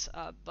to get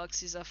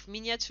boxes of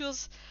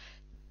miniatures.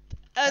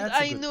 And That's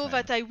a I good know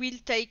plan. that I will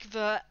take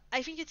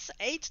I think it's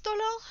 $8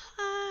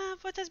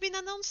 what has been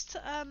announced,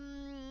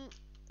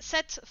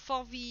 set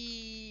for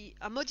the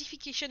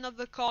modification of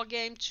the core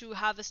game to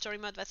have a story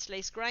mode that's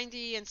less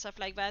grindy and stuff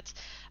like that.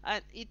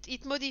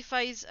 It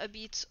modifies a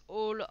bit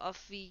all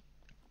of the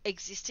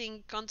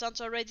existing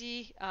content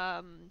already.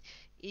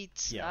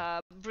 It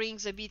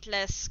brings a bit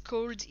less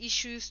cold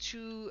issues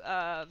to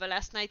the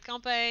Last Night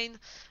campaign,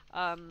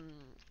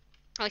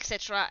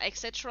 etc,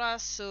 etc.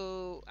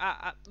 So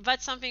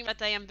that's something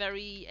that I am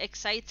very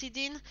excited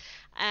in,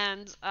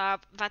 and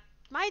that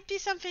might be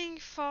something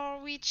for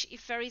which,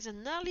 if there is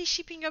an early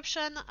shipping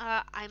option,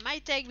 I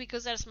might take,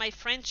 because there's my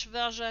French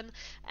version,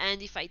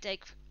 and if I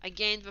take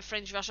again the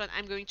French version,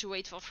 I'm going to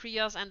wait for 3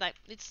 years, and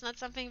it's not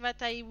something that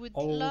I would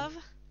love.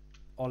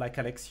 Or like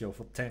Alexio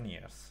for 10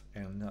 years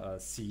and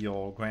see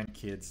your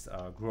grandkids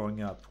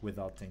growing up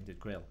without Tainted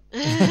Grail.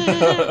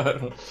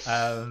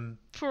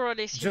 Poor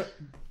Alexio.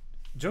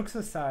 Jokes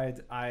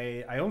aside,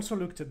 I also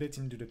looked a bit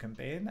into the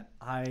campaign.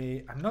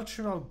 I'm not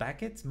sure I'll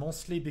back it,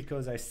 mostly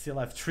because I still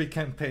have 3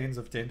 campaigns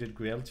of Tainted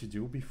Grail to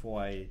do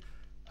before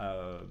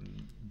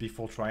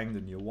trying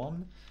the new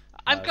one.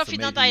 I'm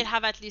confident I'll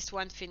have at least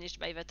one finished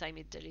by the time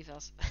it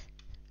delivers.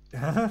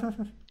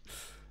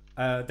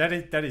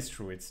 That is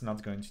true. It's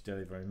not going to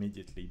deliver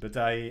immediately, but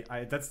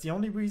I that's the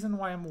only reason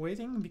why I'm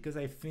waiting, because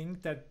I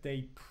think that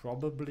they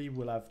probably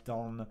will have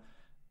done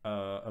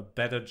a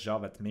better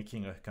job at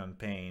making a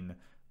campaign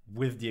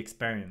with the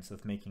experience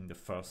of making the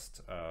first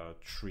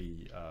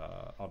 3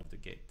 out of the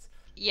gate.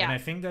 Yeah. And I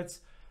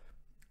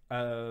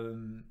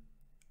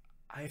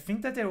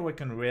think that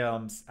Awakened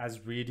Realms has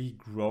really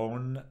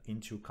grown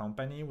into a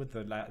company with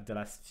the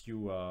last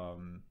few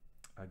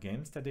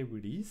games that they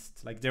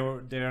released. Like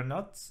they're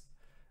not.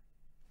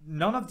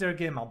 None of their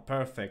games are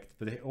perfect,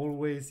 but they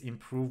always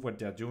improve what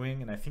they're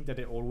doing, and I think that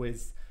they're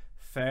always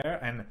fair.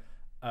 And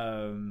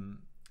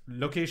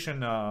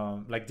location,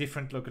 like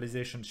different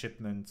localization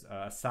shipment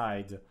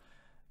aside,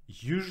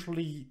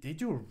 usually they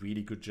do a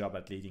really good job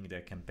at leading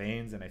their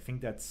campaigns, and I think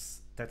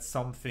that's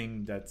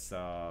something that's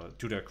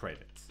to their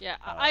credit. Yeah,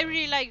 I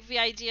really like the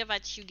idea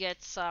that you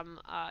get some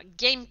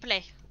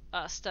gameplay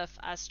stuff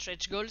as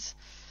stretch goals.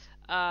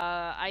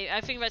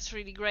 I think that's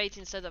really great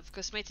instead of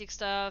cosmetic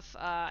stuff,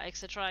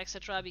 etc,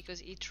 etc, because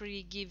it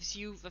really gives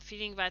you the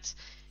feeling that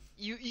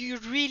you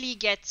really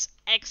get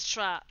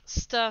extra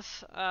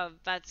stuff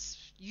that's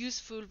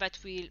useful, that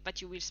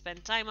you will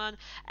spend time on,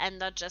 and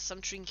not just some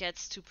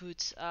trinkets to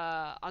put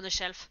on a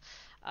shelf.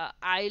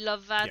 I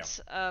love that.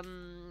 Yeah.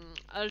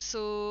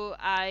 Also,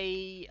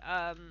 I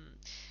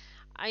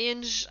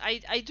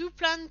do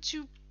plan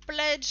to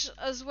pledge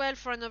as well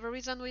for another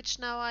reason, which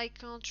now I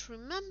can't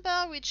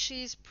remember, which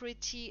is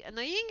pretty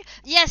annoying.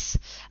 Yes,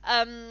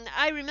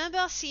 I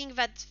remember seeing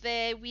that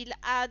they will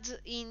add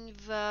in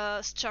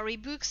the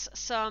storybooks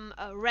some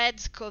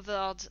red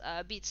covered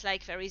bits,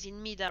 like there is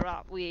in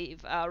Midara,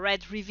 with a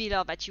red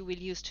revealer that you will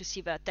use to see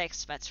the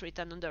text that's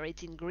written under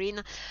it in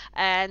green.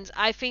 And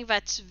I think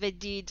that they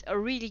did a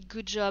really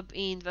good job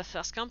in the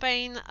first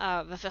campaigns,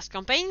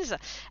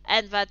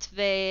 and that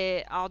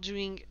they are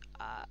doing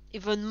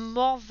even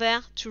more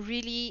there to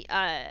really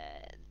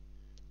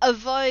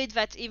avoid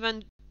that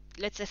even,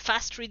 let's say,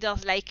 fast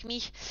readers like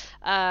me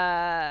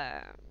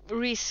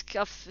risk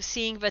of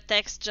seeing the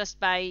text just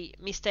by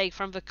mistake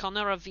from the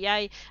corner of the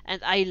eye,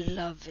 and I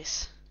love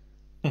this.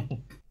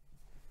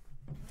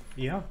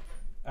 Yeah.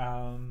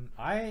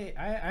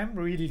 I'm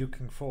really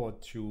looking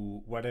forward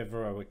to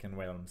whatever Awakened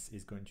Realms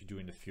is going to do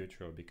in the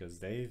future, because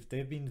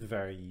they've been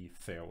very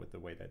fair with the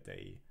way that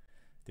they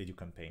do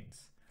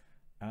campaigns.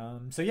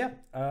 So yeah,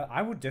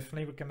 I would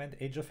definitely recommend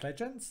Age of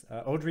Legends.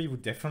 Audrey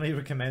would definitely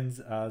recommend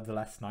The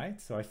Last Night.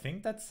 So I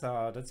think that's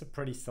a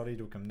pretty solid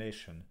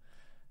recommendation,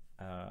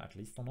 at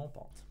least on our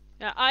part.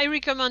 Yeah, I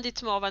recommend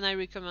it more than I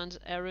recommend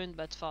Erune,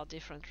 but for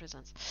different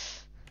reasons.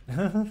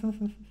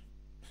 And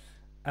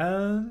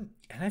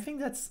I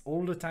think that's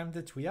all the time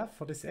that we have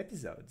for this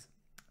episode.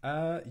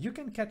 You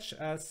can catch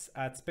us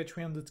at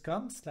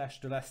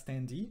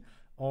patreon.com/thelaststandee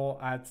or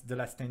at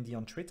thelaststandee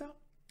on Twitter.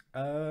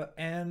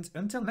 And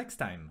until next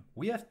time,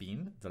 we have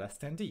been The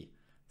Last Standee.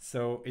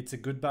 So it's a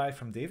goodbye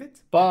from David,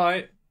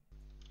 Bye.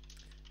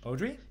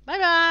 Audrey, Bye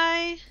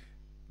bye.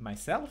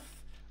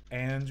 myself,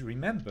 and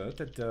remember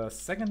that the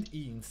second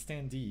E in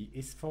Standee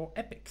is for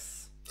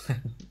epics.